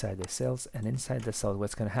to inside the cells, and inside the cell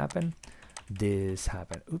what's going to happen? This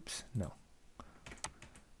happened. Oops, no,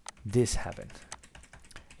 this happened.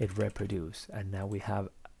 It reproduced, and now we have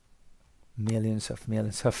millions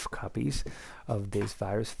of copies of this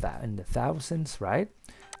virus, in the thousands, right?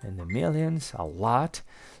 In the millions, a lot.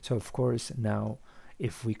 So of course now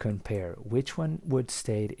if we compare which one would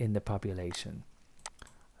stay in the population,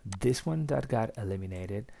 this one that got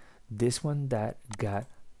eliminated, this one that got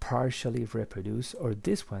partially reproduce, or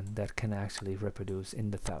this one that can actually reproduce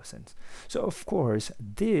in the thousands. So of course,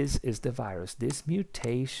 this is the virus. This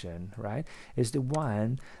mutation, right, is the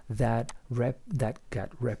one that got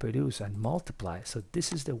reproduced and multiply. So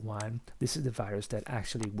this is the one, this is the virus that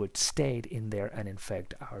actually would stay in there and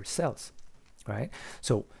infect our cells. Right,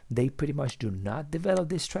 so they pretty much do not develop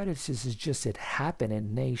these strategies. It's just it happened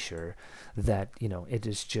in nature that, you know, it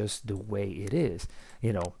is just the way it is,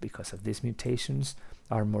 you know, because of these mutations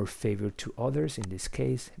are more favored to others. In this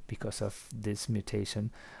case, because of this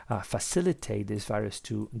mutation, facilitate this virus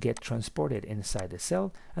to get transported inside the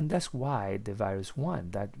cell, and that's why the virus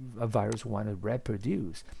won. That a virus want to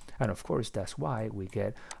reproduce, and of course that's why we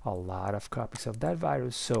get a lot of copies of that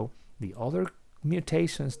virus. So the other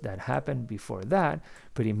mutations that happened before that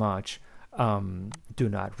pretty much do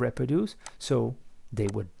not reproduce, so they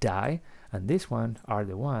would die, and this one are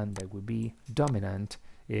the one that would be dominant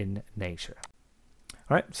in nature.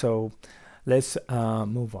 All right, so let's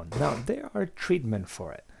move on. Now there are treatment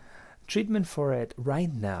for it. Treatment for it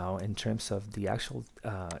right now in terms of the actual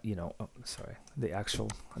the actual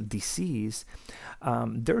disease,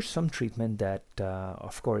 there's some treatment that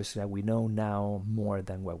of course that we know now more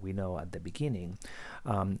than what we know at the beginning.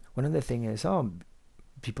 One of the things is, oh,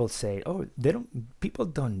 people say, oh, people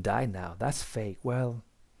don't die now, that's fake. Well,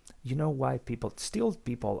 you know why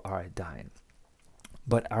people are dying,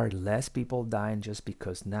 but are less people dying just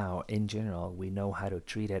because now in general we know how to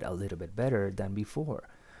treat it a little bit better than before.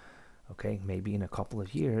 Okay, maybe in a couple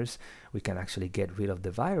of years we can actually get rid of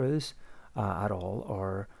the virus at all,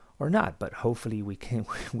 or not, but hopefully we can.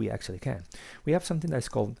 We actually can. We have something that's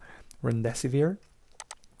called remdesivir,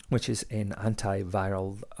 which is an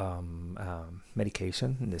antiviral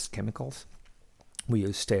medication, and these chemicals. We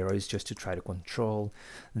use steroids just to try to control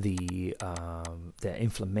the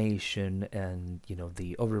inflammation and, you know,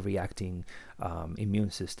 the overreacting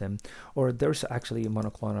immune system. Or there's actually a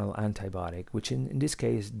monoclonal antibiotic, which in this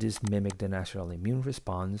case this mimic the natural immune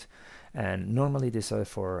response, and normally these are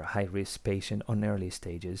for high-risk patient on early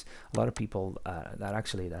stages. A lot of people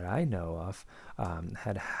that I know of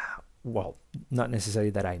had, well, not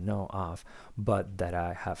necessarily that I know of, but that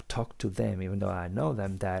I have talked to them, even though I know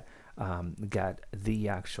them, that got the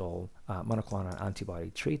actual monoclonal antibody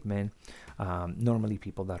treatment. Normally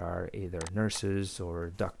people that are either nurses or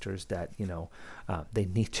doctors that, you know, they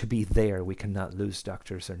need to be there. We cannot lose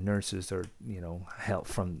doctors or nurses, or, you know, help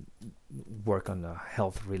from work on the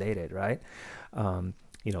health related, right?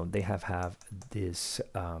 You know, they have this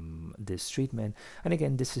this treatment, and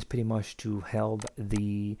again, this is pretty much to help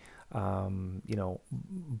the you know,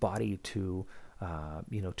 body to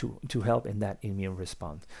you know, to help in that immune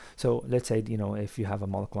response. So let's say, you know, if you have a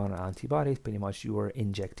monoclonal antibody, pretty much you are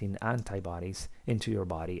injecting antibodies into your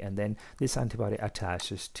body, and then this antibody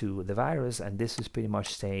attaches to the virus, and this is pretty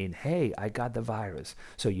much saying, hey, I got the virus.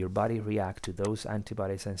 So your body react to those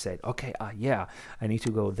antibodies and said, okay, yeah, I need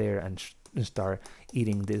to go there and start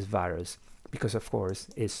eating this virus, because of course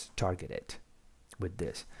it's targeted with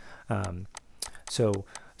this.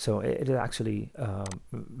 So it is actually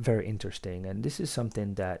very interesting, and this is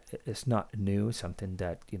something that is not new, something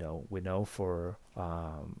that, you know, we know for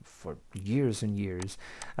years and years,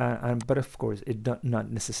 but of course it does not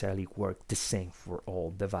necessarily work the same for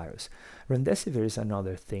all the virus. Remdesivir is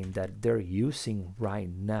another thing that they're using right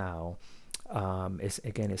now. It's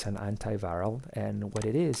an antiviral, and what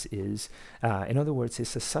it is in other words,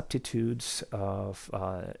 it's a substitute of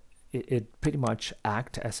it pretty much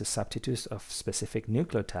act as a substitute of specific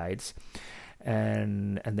nucleotides,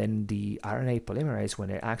 and then the RNA polymerase, when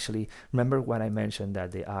it actually, remember what I mentioned,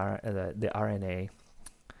 that the RNA,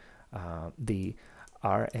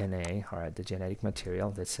 or the genetic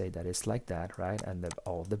material, let's say that it's like that, right, and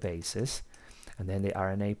all the bases, and then the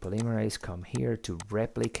RNA polymerase come here to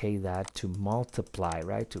replicate that, to multiply,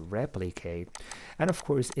 right, to replicate, and of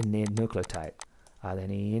course it needs nucleotide,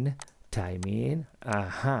 adenine, thymine.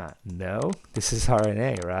 No, this is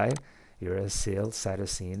RNA, right? Uracil,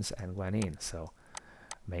 cytosines, and guanine. So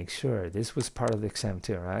make sure this was part of the exam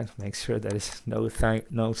too, right? Make sure that is no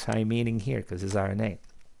thymine in here, because it's RNA.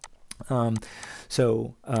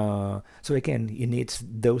 So again, you need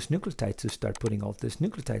those nucleotides to start putting all these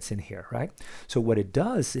nucleotides in here, right? So what it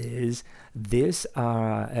does is this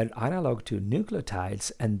an analog to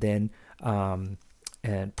nucleotides, and then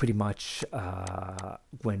and pretty much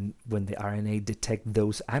when the RNA detect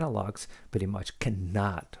those analogs, pretty much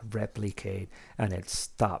cannot replicate, and it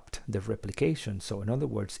stopped the replication. So in other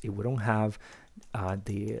words, if we don't have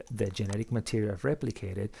the genetic material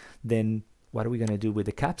replicated, then what are we going to do with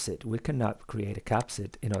the capsid? We cannot create a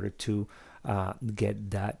capsid in order to get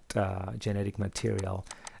that genetic material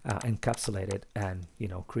encapsulate it and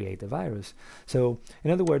create the virus. So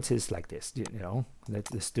in other words, it's like this.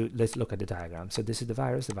 Let's look at the diagram. So this is the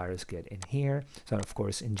virus. The virus get in here. So of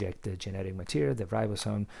course inject the genetic material, the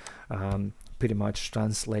ribosome, pretty much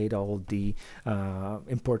translate all the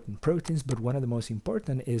important proteins. But one of the most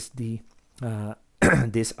important is the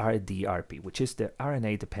this RDRP, which is the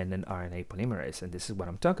RNA-dependent RNA polymerase, and this is what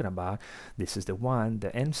I'm talking about. This is the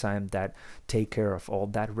enzyme that take care of all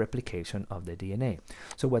that replication of the DNA.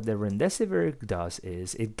 So what the remdesivir does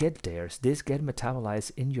is it get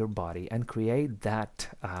metabolized in your body and create that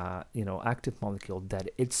active molecule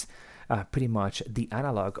that it's pretty much the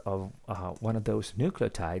analog of one of those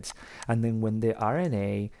nucleotides, and then when the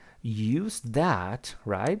RNA use that,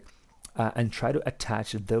 right, and try to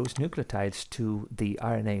attach those nucleotides to the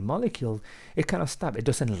RNA molecule, it kind of stops. It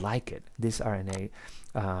doesn't like it. This RNA,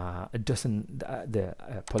 the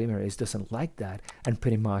polymerase doesn't like that, and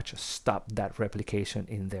pretty much stop that replication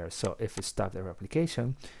in there. So if it stops the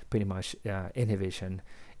replication, pretty much inhibition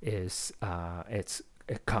is it's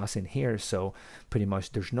a cause in here. So pretty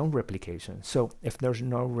much there's no replication. So if there's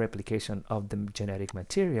no replication of the genetic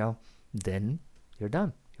material, then you're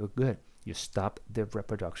done. You're good. You stop the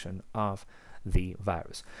reproduction of the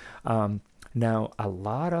virus. Now, a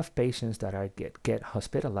lot of patients that are get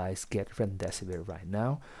hospitalized get remdesivir right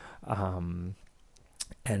now,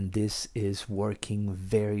 and this is working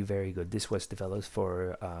very, very good. This was developed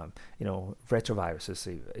for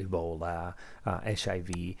retroviruses, Ebola,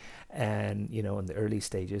 HIV, and in the early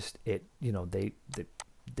stages,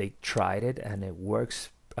 they tried it and it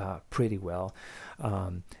works pretty well.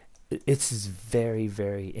 It's very,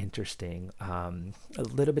 very interesting. A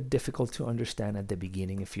little bit difficult to understand at the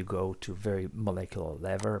beginning if you go to very molecular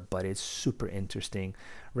level, but it's super interesting.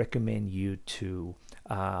 Recommend you to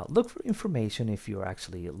look for information if you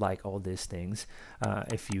actually like all these things.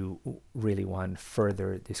 If you really want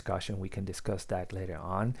further discussion, we can discuss that later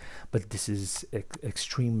on. But this is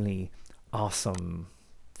extremely awesome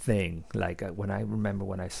thing. Like when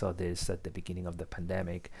I saw this at the beginning of the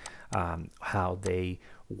pandemic, how they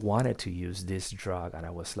wanted to use this drug, and I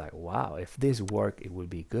was like, wow, if this worked, it would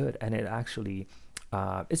be good. And it actually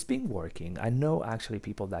it's been working. I know actually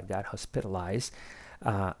people that got hospitalized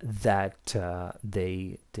that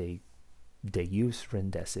they use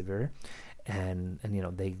remdesivir, and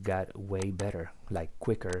they got way better, like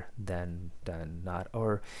quicker than not.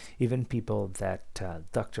 Or even people that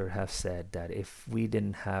doctor have said that if we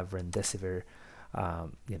didn't have remdesivir,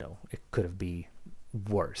 it could have been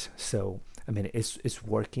worse. So I mean, it's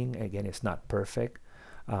working. Again, it's not perfect,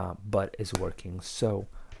 but it's working. So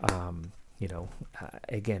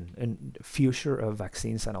again, in future of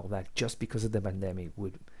vaccines and all that, just because of the pandemic,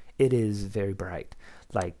 it is very bright.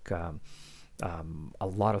 Like a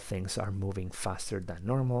lot of things are moving faster than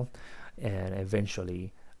normal, and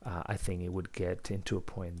eventually I think it would get into a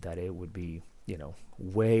point that it would be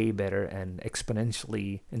way better and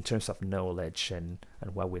exponentially in terms of knowledge and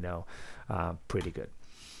what we know, pretty good.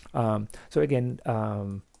 So again,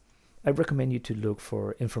 I recommend you to look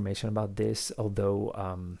for information about this,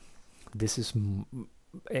 although this is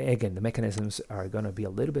again, the mechanisms are going to be a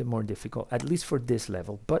little bit more difficult, at least for this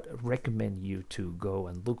level, but recommend you to go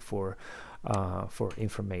and look for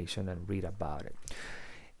information and read about it.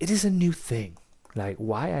 It is a new thing. Like,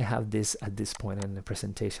 why I have this at this point in the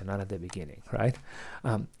presentation, not at the beginning, right?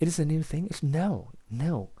 It is a new thing. It's no.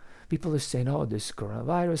 People are saying, oh, this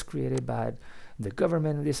coronavirus created by the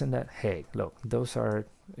government, this and that. Hey, look, those are,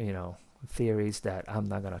 theories that I'm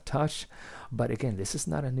not going to touch. But again, this is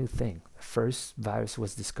not a new thing. The first virus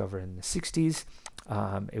was discovered in the 60s.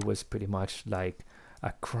 It was pretty much like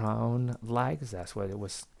a crown-like. That's what it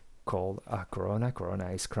was called, corona.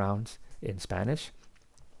 Corona is crowns in Spanish.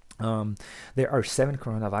 There are 7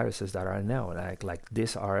 coronaviruses that are known. Like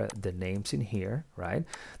these are the names in here, right?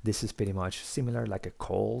 This is pretty much similar, like a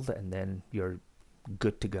cold, and then you're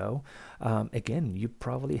good to go. Again, you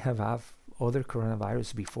probably have other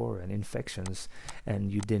coronavirus before and infections,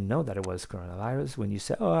 and you didn't know that it was coronavirus. When you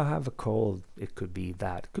say, oh, I have a cold, it could be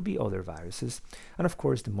that. It could be other viruses. And of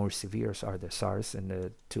course, the more severe are the SARS and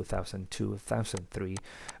the 2002-2003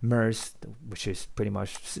 MERS, which is pretty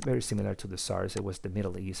much very similar to the SARS. It was the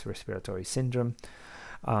Middle East Respiratory Syndrome.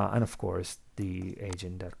 And of course, the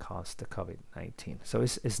agent that caused the Covid-19. So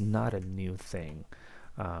it's not a new thing.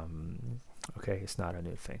 Okay, it's not a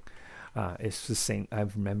new thing. It's the same. I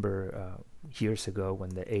remember years ago when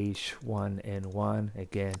the H1N1,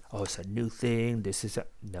 again, oh, it's a new thing.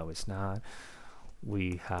 No, it's not.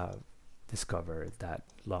 We have discovered that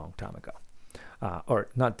long time ago, or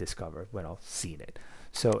not discovered, well, seen it.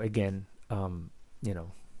 So again,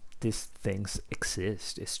 these things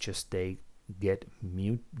exist. It's just they they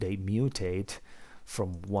mutate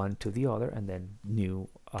from one to the other, and then new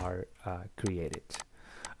are created.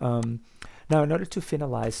 Now, in order to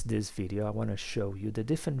finalize this video, I want to show you the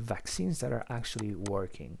different vaccines that are actually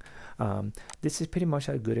working. This is pretty much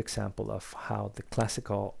a good example of how the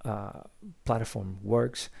classical platform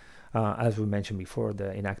works. As we mentioned before, the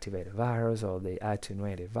inactivated virus or the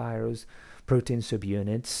attenuated virus, protein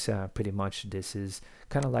subunits, pretty much this is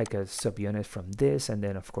kind of like a subunit from this, and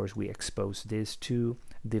then of course we expose this to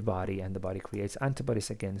the body, and the body creates antibodies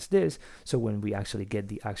against this. So when we actually get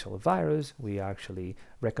the actual virus, we actually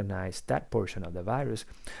recognize that portion of the virus.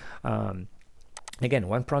 Again,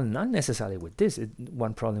 one problem, not necessarily with this,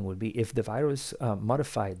 one problem would be if the virus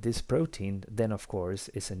modified this protein, then of course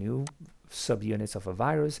it's a new subunits of a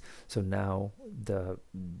virus. So now the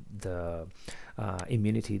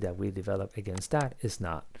immunity that we develop against that is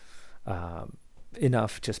not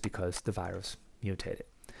enough just because the virus mutated.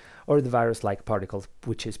 Or the virus-like particle,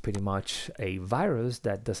 which is pretty much a virus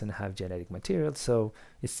that doesn't have genetic material, so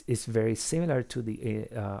it's very similar to the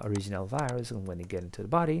original virus, and when it gets into the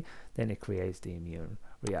body, then it creates the immune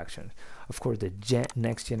reaction. Of course, the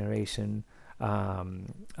next generation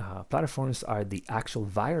platforms are the actual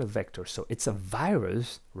viral vector. So it's a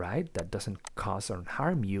virus, right, that doesn't cause or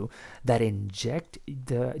harm you, that inject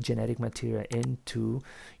the genetic material into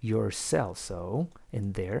your cell, so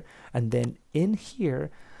in there, and then in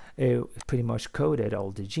here pretty much coded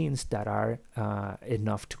all the genes that are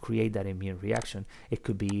enough to create that immune reaction. It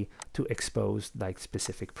could be to expose like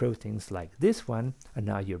specific proteins like this one, and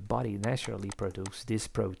now your body naturally produces this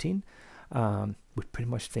protein with pretty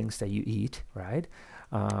much things that you eat, right?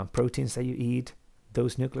 Proteins that you eat,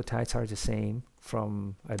 those nucleotides are the same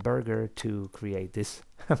from a burger to create this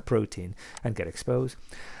protein and get exposed.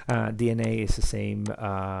 DNA is the same.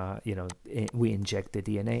 We inject the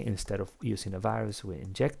DNA instead of using a virus. We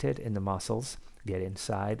inject it in the muscles, get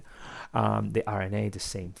inside. The RNA, the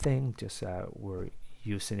same thing, just we're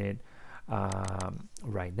using it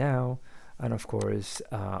right now. And of course,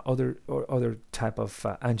 other type of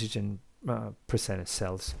antigen presented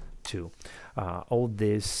cells too. All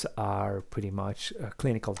these are pretty much a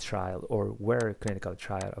clinical trial, or were a clinical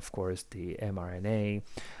trial. Of course, the mRNA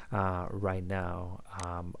right now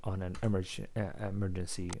on an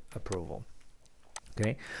emergency approval.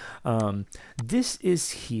 Okay, this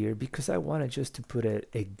is here because I wanted just to put it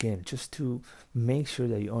again, just to make sure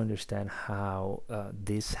that you understand how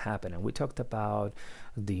this happened. And we talked about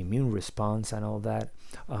the immune response and all that.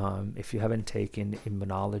 If you haven't taken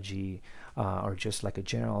immunology or just like a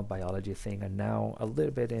general biology thing, and now a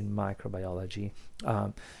little bit in microbiology,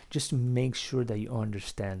 just make sure that you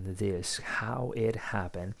understand this, how it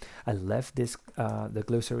happened. I left this the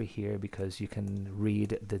glossary here because you can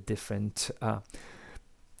read the different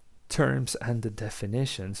terms and the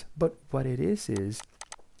definitions. But what it is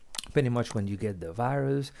pretty much when you get the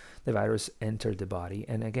virus entered the body,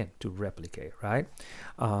 and again to replicate, right?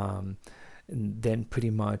 Then pretty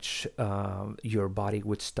much your body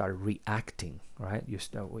would start reacting, right? You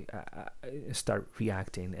start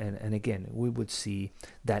reacting, and again we would see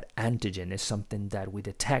that antigen is something that we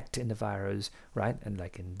detect in the virus, right? And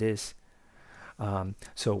like in this,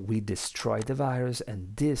 so we destroy the virus,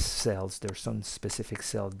 and these cells, there's some specific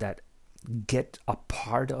cells that get a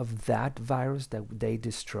part of that virus that they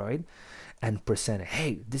destroyed and present,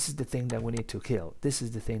 hey, this is the thing that we need to kill. This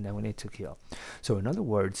is the thing that we need to kill. So in other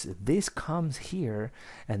words, this comes here,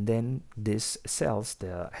 and then these cells,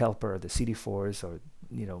 the helper, the CD4s, or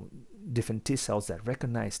different T cells that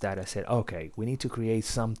recognize that, I said, okay, we need to create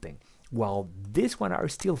something. While these one are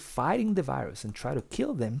still fighting the virus and try to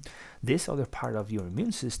kill them, this other part of your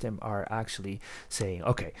immune system are actually saying,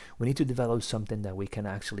 okay, we need to develop something that we can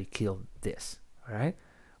actually kill this. All right,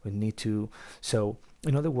 we need to. So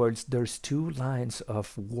in other words, there's two lines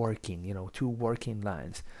of working, two working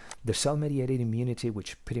lines. The cell-mediated immunity,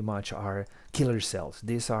 which pretty much are killer cells.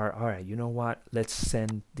 These are, all right, you know what, let's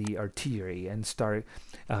send the artillery and start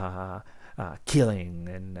killing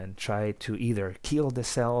and try to either kill the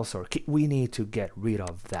cells, or we need to get rid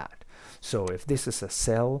of that. So if this is a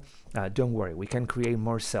cell, don't worry, we can create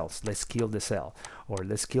more cells. Let's kill the cell, or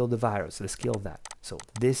let's kill the virus, let's kill that. So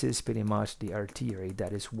this is pretty much the artillery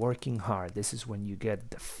that is working hard. This is when you get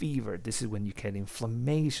the fever, this is when you get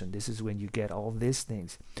inflammation, this is when you get all these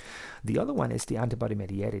things. The other one is the antibody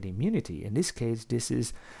mediated immunity. In this case, this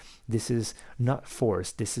is not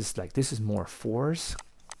force, this is more force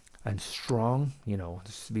and strong,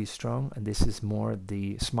 be strong, and this is more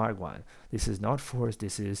the smart one. This is not force,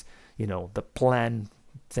 this is the plan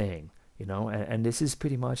thing, and this is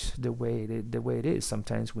pretty much the way it is.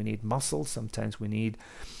 Sometimes we need muscle, sometimes we need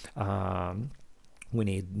We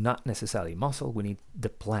need not necessarily muscle, we need the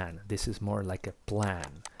plan. This is more like a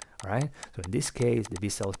plan, right? So in this case, the B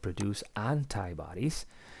cells produce antibodies,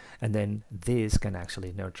 and then this can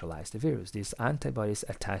actually neutralize the virus. These antibodies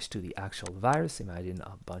attach to the actual virus. Imagine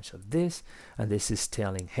a bunch of this, and this is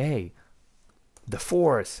telling, hey, the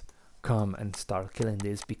force, come and start killing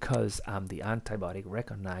this, because I'm the antibody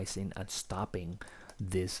recognizing and stopping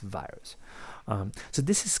this virus. So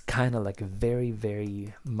this is kind of like a very,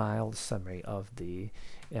 very mild summary of the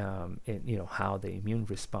how the immune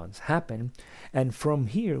response happen, and from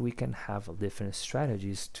here we can have different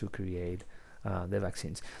strategies to create the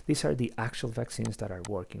vaccines. These are the actual vaccines that are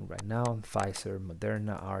working right now. Pfizer,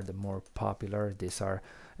 Moderna are the more popular. These are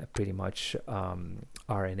pretty much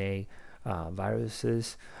RNA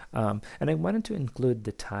viruses, and I wanted to include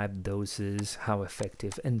the type, doses, how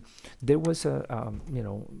effective, and there was a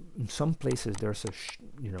in some places there's a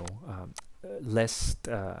less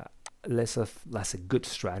a good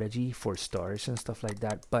strategy for storage and stuff like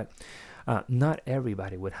that, but not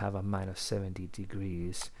everybody would have a minus 70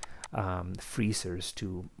 degrees freezers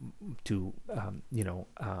to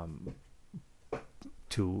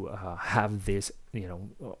have this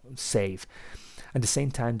safe. At the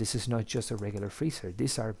same time, this is not just a regular freezer.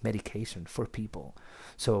 These are medication for people.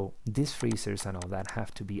 So these freezers and all that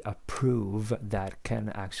have to be approved that can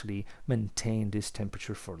actually maintain this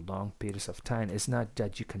temperature for long periods of time. It's not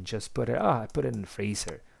that you can just put it, I put it in the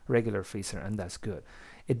freezer, regular freezer, and that's good.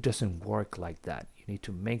 It doesn't work like that. You need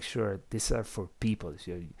to make sure these are for people.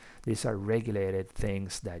 So these are regulated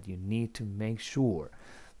things that you need to make sure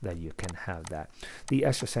that you can have that. The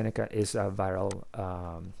AstraZeneca is a viral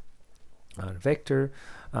vector.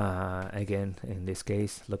 Again, in this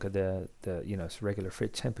case, look at the it's regular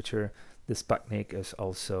fridge temperature. The Sputnik is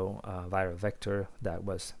also a viral vector that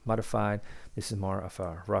was modified. This is more of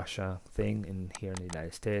a Russia thing. In here in the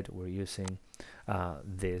United States, we're using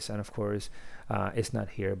this, and of course, it's not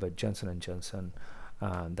here, but Johnson & Johnson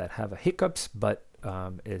that have a hiccups, but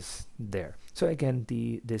is there. So again,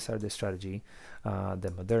 these are the strategy.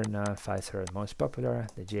 The Moderna, Pfizer are most popular.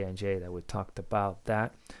 The J&J that we talked about,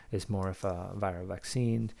 that is more of a viral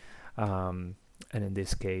vaccine. And in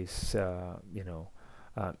this case,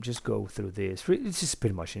 just go through this. This is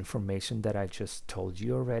pretty much information that I just told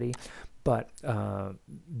you already, but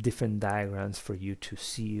different diagrams for you to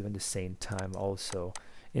see at the same time, also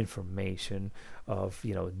information of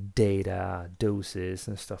data, doses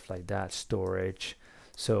and stuff like that, storage.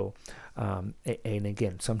 So and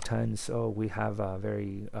again, sometimes we have a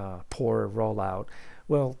very poor rollout.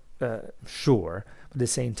 Well, sure, but at the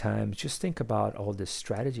same time, just think about all the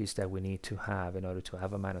strategies that we need to have in order to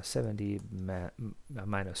have a minus 70, a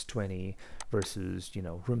minus 20 versus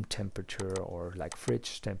room temperature or like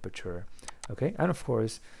fridge temperature. Okay, and of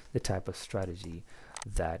course the type of strategy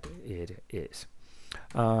that it is.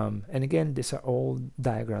 And again, these are all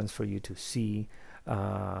diagrams for you to see,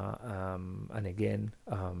 and again,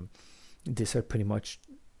 these are pretty much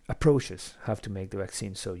approaches how to make the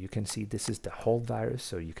vaccine. So you can see this is the whole virus,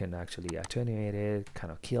 so you can actually attenuate it,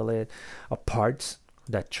 kind of kill it, parts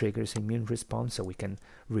that triggers immune response, so we can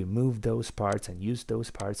remove those parts and use those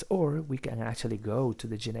parts, or we can actually go to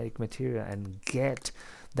the genetic material and get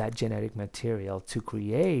that genetic material to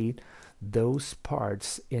create those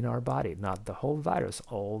parts in our body, not the whole virus,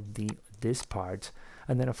 all these parts,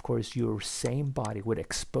 and then of course your same body would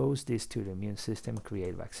expose this to the immune system,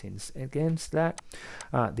 create vaccines against that.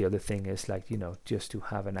 The other thing is just to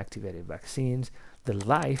have an activated vaccines, the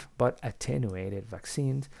live but attenuated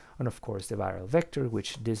vaccines, and of course the viral vector,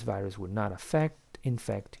 which this virus would not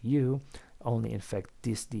infect you, only infect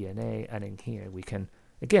this DNA, and in here we can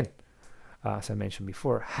again, as I mentioned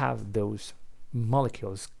before, have those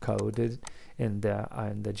molecules coded in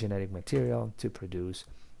the genetic material to produce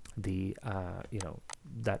the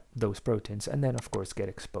those proteins, and then of course get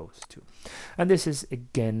exposed to. And this is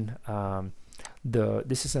again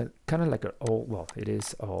this is a kind of like an all, well, it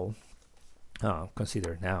is all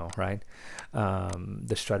considered now, right?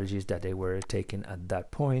 The strategies that they were taking at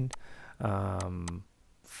that point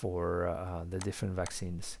for the different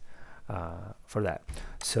vaccines for that.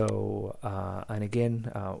 So and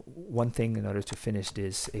again, one thing in order to finish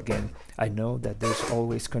this, again, I know that there's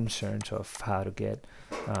always concerns of how to get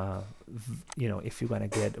if you're going to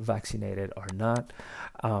get vaccinated or not.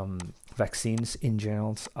 Vaccines in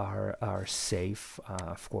general are safe,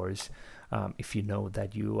 of course. If you know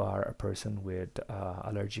that you are a person with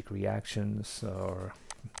allergic reactions or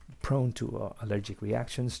prone to allergic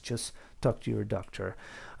reactions, just talk to your doctor,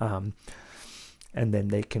 and then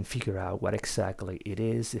they can figure out what exactly it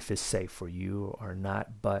is, if it's safe for you or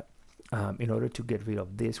not. But in order to get rid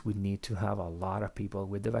of this, we need to have a lot of people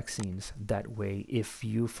with the vaccines. That way, if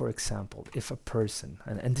you, for example, if a person,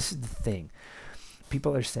 and this is the thing,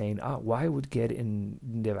 people are saying, why would get in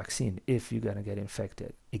the vaccine if you're going to get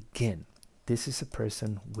infected? Again, this is a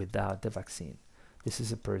person without the vaccine. This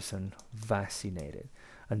is a person vaccinated.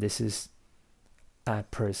 And this is a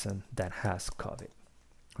person that has COVID,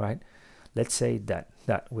 right? Let's say that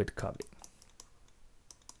with COVID-19,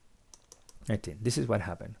 this is what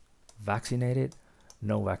happened. Vaccinated,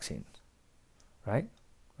 no vaccine, right?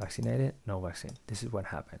 Vaccinated, no vaccine. This is what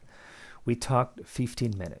happened. We talked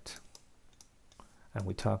 15 minutes. And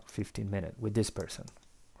we talked 15 minutes with this person,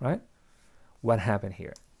 right? What happened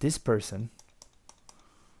here? This person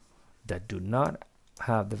that do not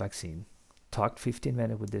have the vaccine talked 15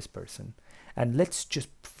 minutes with this person, and let's just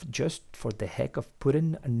for the heck of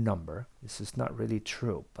putting a number, this is not really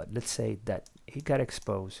true, but let's say that he got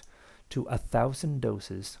exposed to 1,000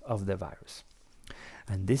 doses of the virus,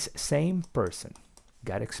 and this same person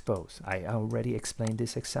got exposed. I already explained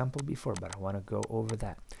this example before, but I want to go over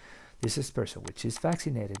that. This is person which is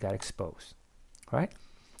vaccinated got exposed, right?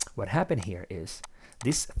 What happened here is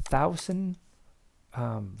these 1,000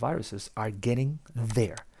 viruses are getting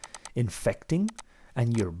there, infecting,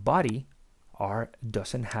 and your body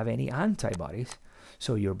doesn't have any antibodies,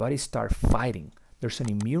 so your body start fighting. There's an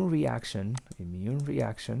immune reaction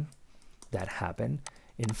that happen,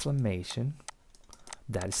 inflammation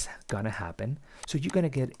that's gonna happen, so you're gonna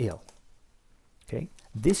get ill. Okay,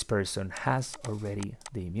 this person has already,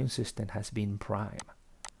 the immune system has been primed,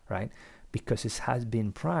 right? Because it has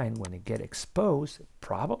been primed, when it get exposed,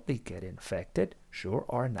 probably get infected, sure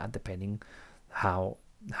or not, depending how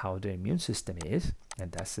the immune system is.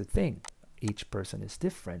 And that's the thing, each person is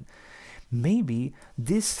different. Maybe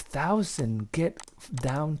this 1,000 get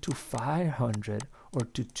down to 500 or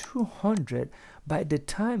to 200 by the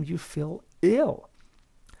time you feel ill.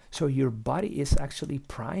 So your body is actually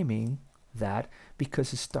priming that,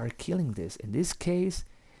 because it start killing this. In this case,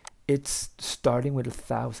 it's starting with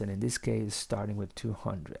 1,000. In this case, starting with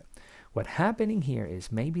 200. What happening here is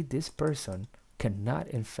maybe this person cannot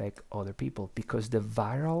infect other people because the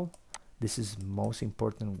viral, this is most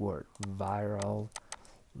important word, viral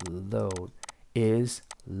load is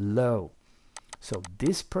low. So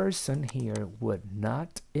this person here would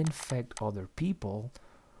not infect other people,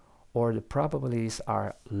 or the probabilities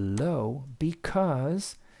are low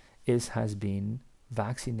because it has been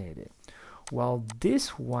vaccinated. While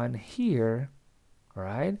this one here,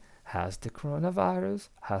 right, has the coronavirus,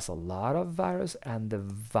 has a lot of virus, and the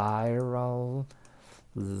viral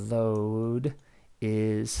load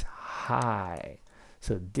is high.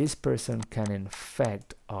 So this person can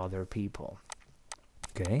infect other people.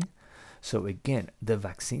 Okay? So again, the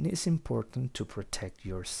vaccine is important to protect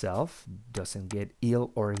yourself, doesn't get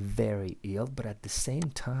ill or very ill, but at the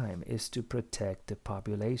same time is to protect the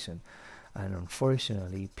population. And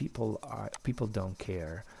unfortunately, people don't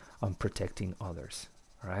care on protecting others,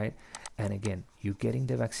 right? And again, you're getting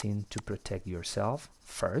the vaccine to protect yourself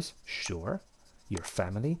first, sure, your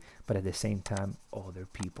family, but at the same time, other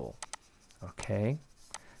people, okay?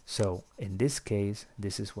 So in this case,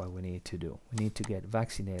 this is what we need to do. We need to get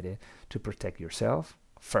vaccinated to protect yourself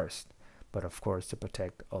first, but of course to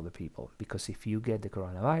protect other people. Because if you get the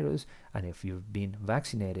coronavirus and if you've been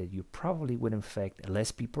vaccinated, you probably would infect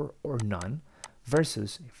less people or none,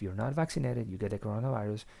 versus if you're not vaccinated, you get the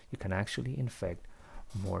coronavirus, you can actually infect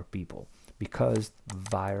more people because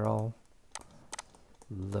viral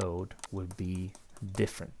load would be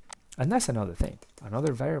different. And that's another thing.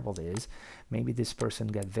 Another variable is maybe this person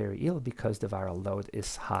got very ill because the viral load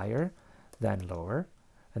is higher than lower,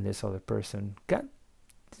 and this other person got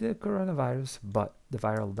the coronavirus, but the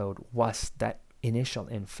viral load was that initial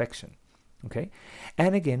infection. Okay,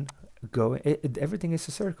 and again, everything is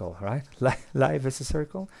a circle, right? Life is a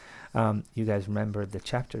circle. You guys remember the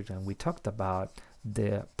chapter when we talked about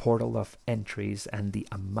the portal of entries and the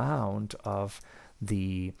amount of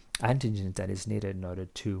the antigen that is needed in order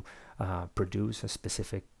to produce a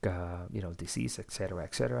specific disease, etc.,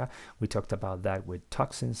 etc. We talked about that with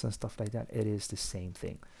toxins and stuff like that. It is the same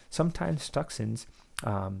thing. Sometimes toxins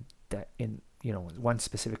that in one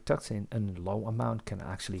specific toxin in low amount can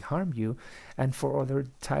actually harm you, and for other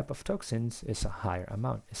type of toxins it's a higher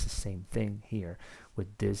amount. It's the same thing here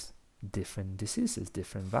with these different diseases,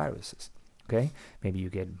 different viruses. Okay, maybe you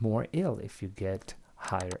get more ill if you get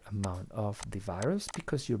higher amount of the virus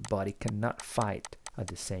because your body cannot fight at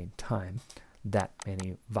the same time that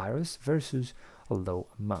many virus versus a low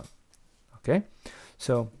amount. Okay,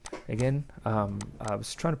 so again, I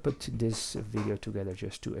was trying to put this video together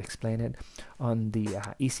just to explain it on the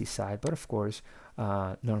easy side, but of course,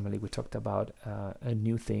 normally we talked about a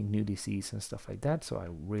new thing, new disease and stuff like that, so I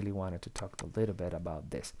really wanted to talk a little bit about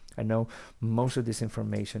this. I know most of this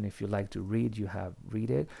information, if you like to read, you have read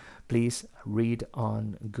it. Please read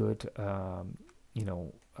on good,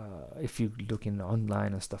 if you're looking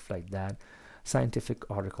online and stuff like that, scientific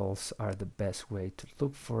articles are the best way to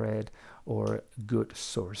look for it, or good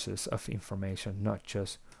sources of information, not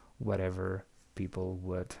just whatever people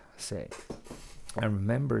would say. I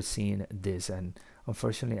remember seeing this, and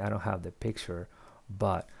unfortunately I don't have the picture,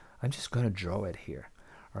 but I'm just going to draw it here.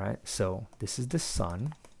 All right, so this is the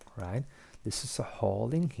sun, right? This is a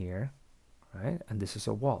hole in here, right? And this is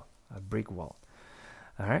a wall, a brick wall.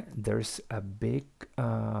 All right, there's a big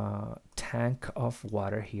tank of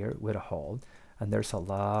water here with a hole, and there's a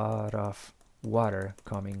lot of water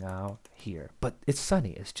coming out here, but it's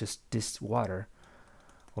sunny. It's just this water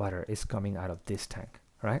is coming out of this tank,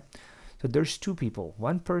 right? So there's two people,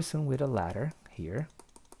 one person with a ladder here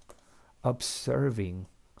observing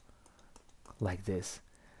like this,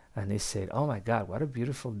 and they said, oh my god, what a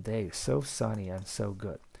beautiful day, so sunny and so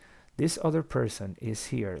good. This other person is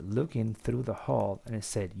here looking through the hole, and it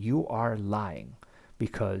said, you are lying,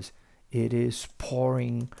 because it is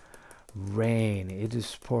pouring rain, it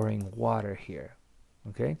is pouring water here.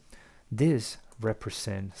 Okay, this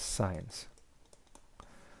represents science.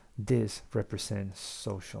 This represents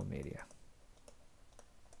social media.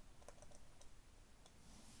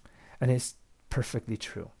 And it's perfectly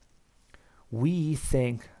true. We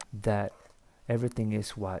think that everything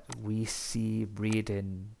is what we see, read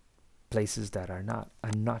in places that are not.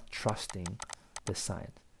 I'm not trusting the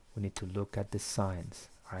science. We need to look at the science,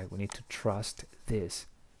 right? We need to trust this,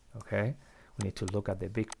 okay? We need to look at the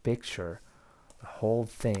big picture, the whole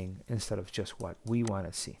thing, instead of just what we want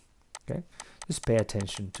to see, okay? Just pay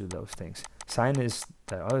attention to those things. Science is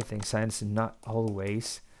the other thing. Science is not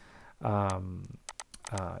always,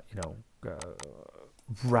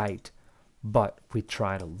 right, but we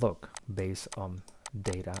try to look based on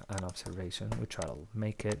data and observation. We try to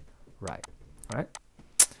make it right.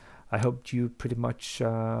 I hope you pretty much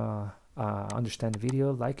understand the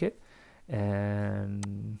video, like it,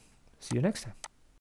 and see you next time.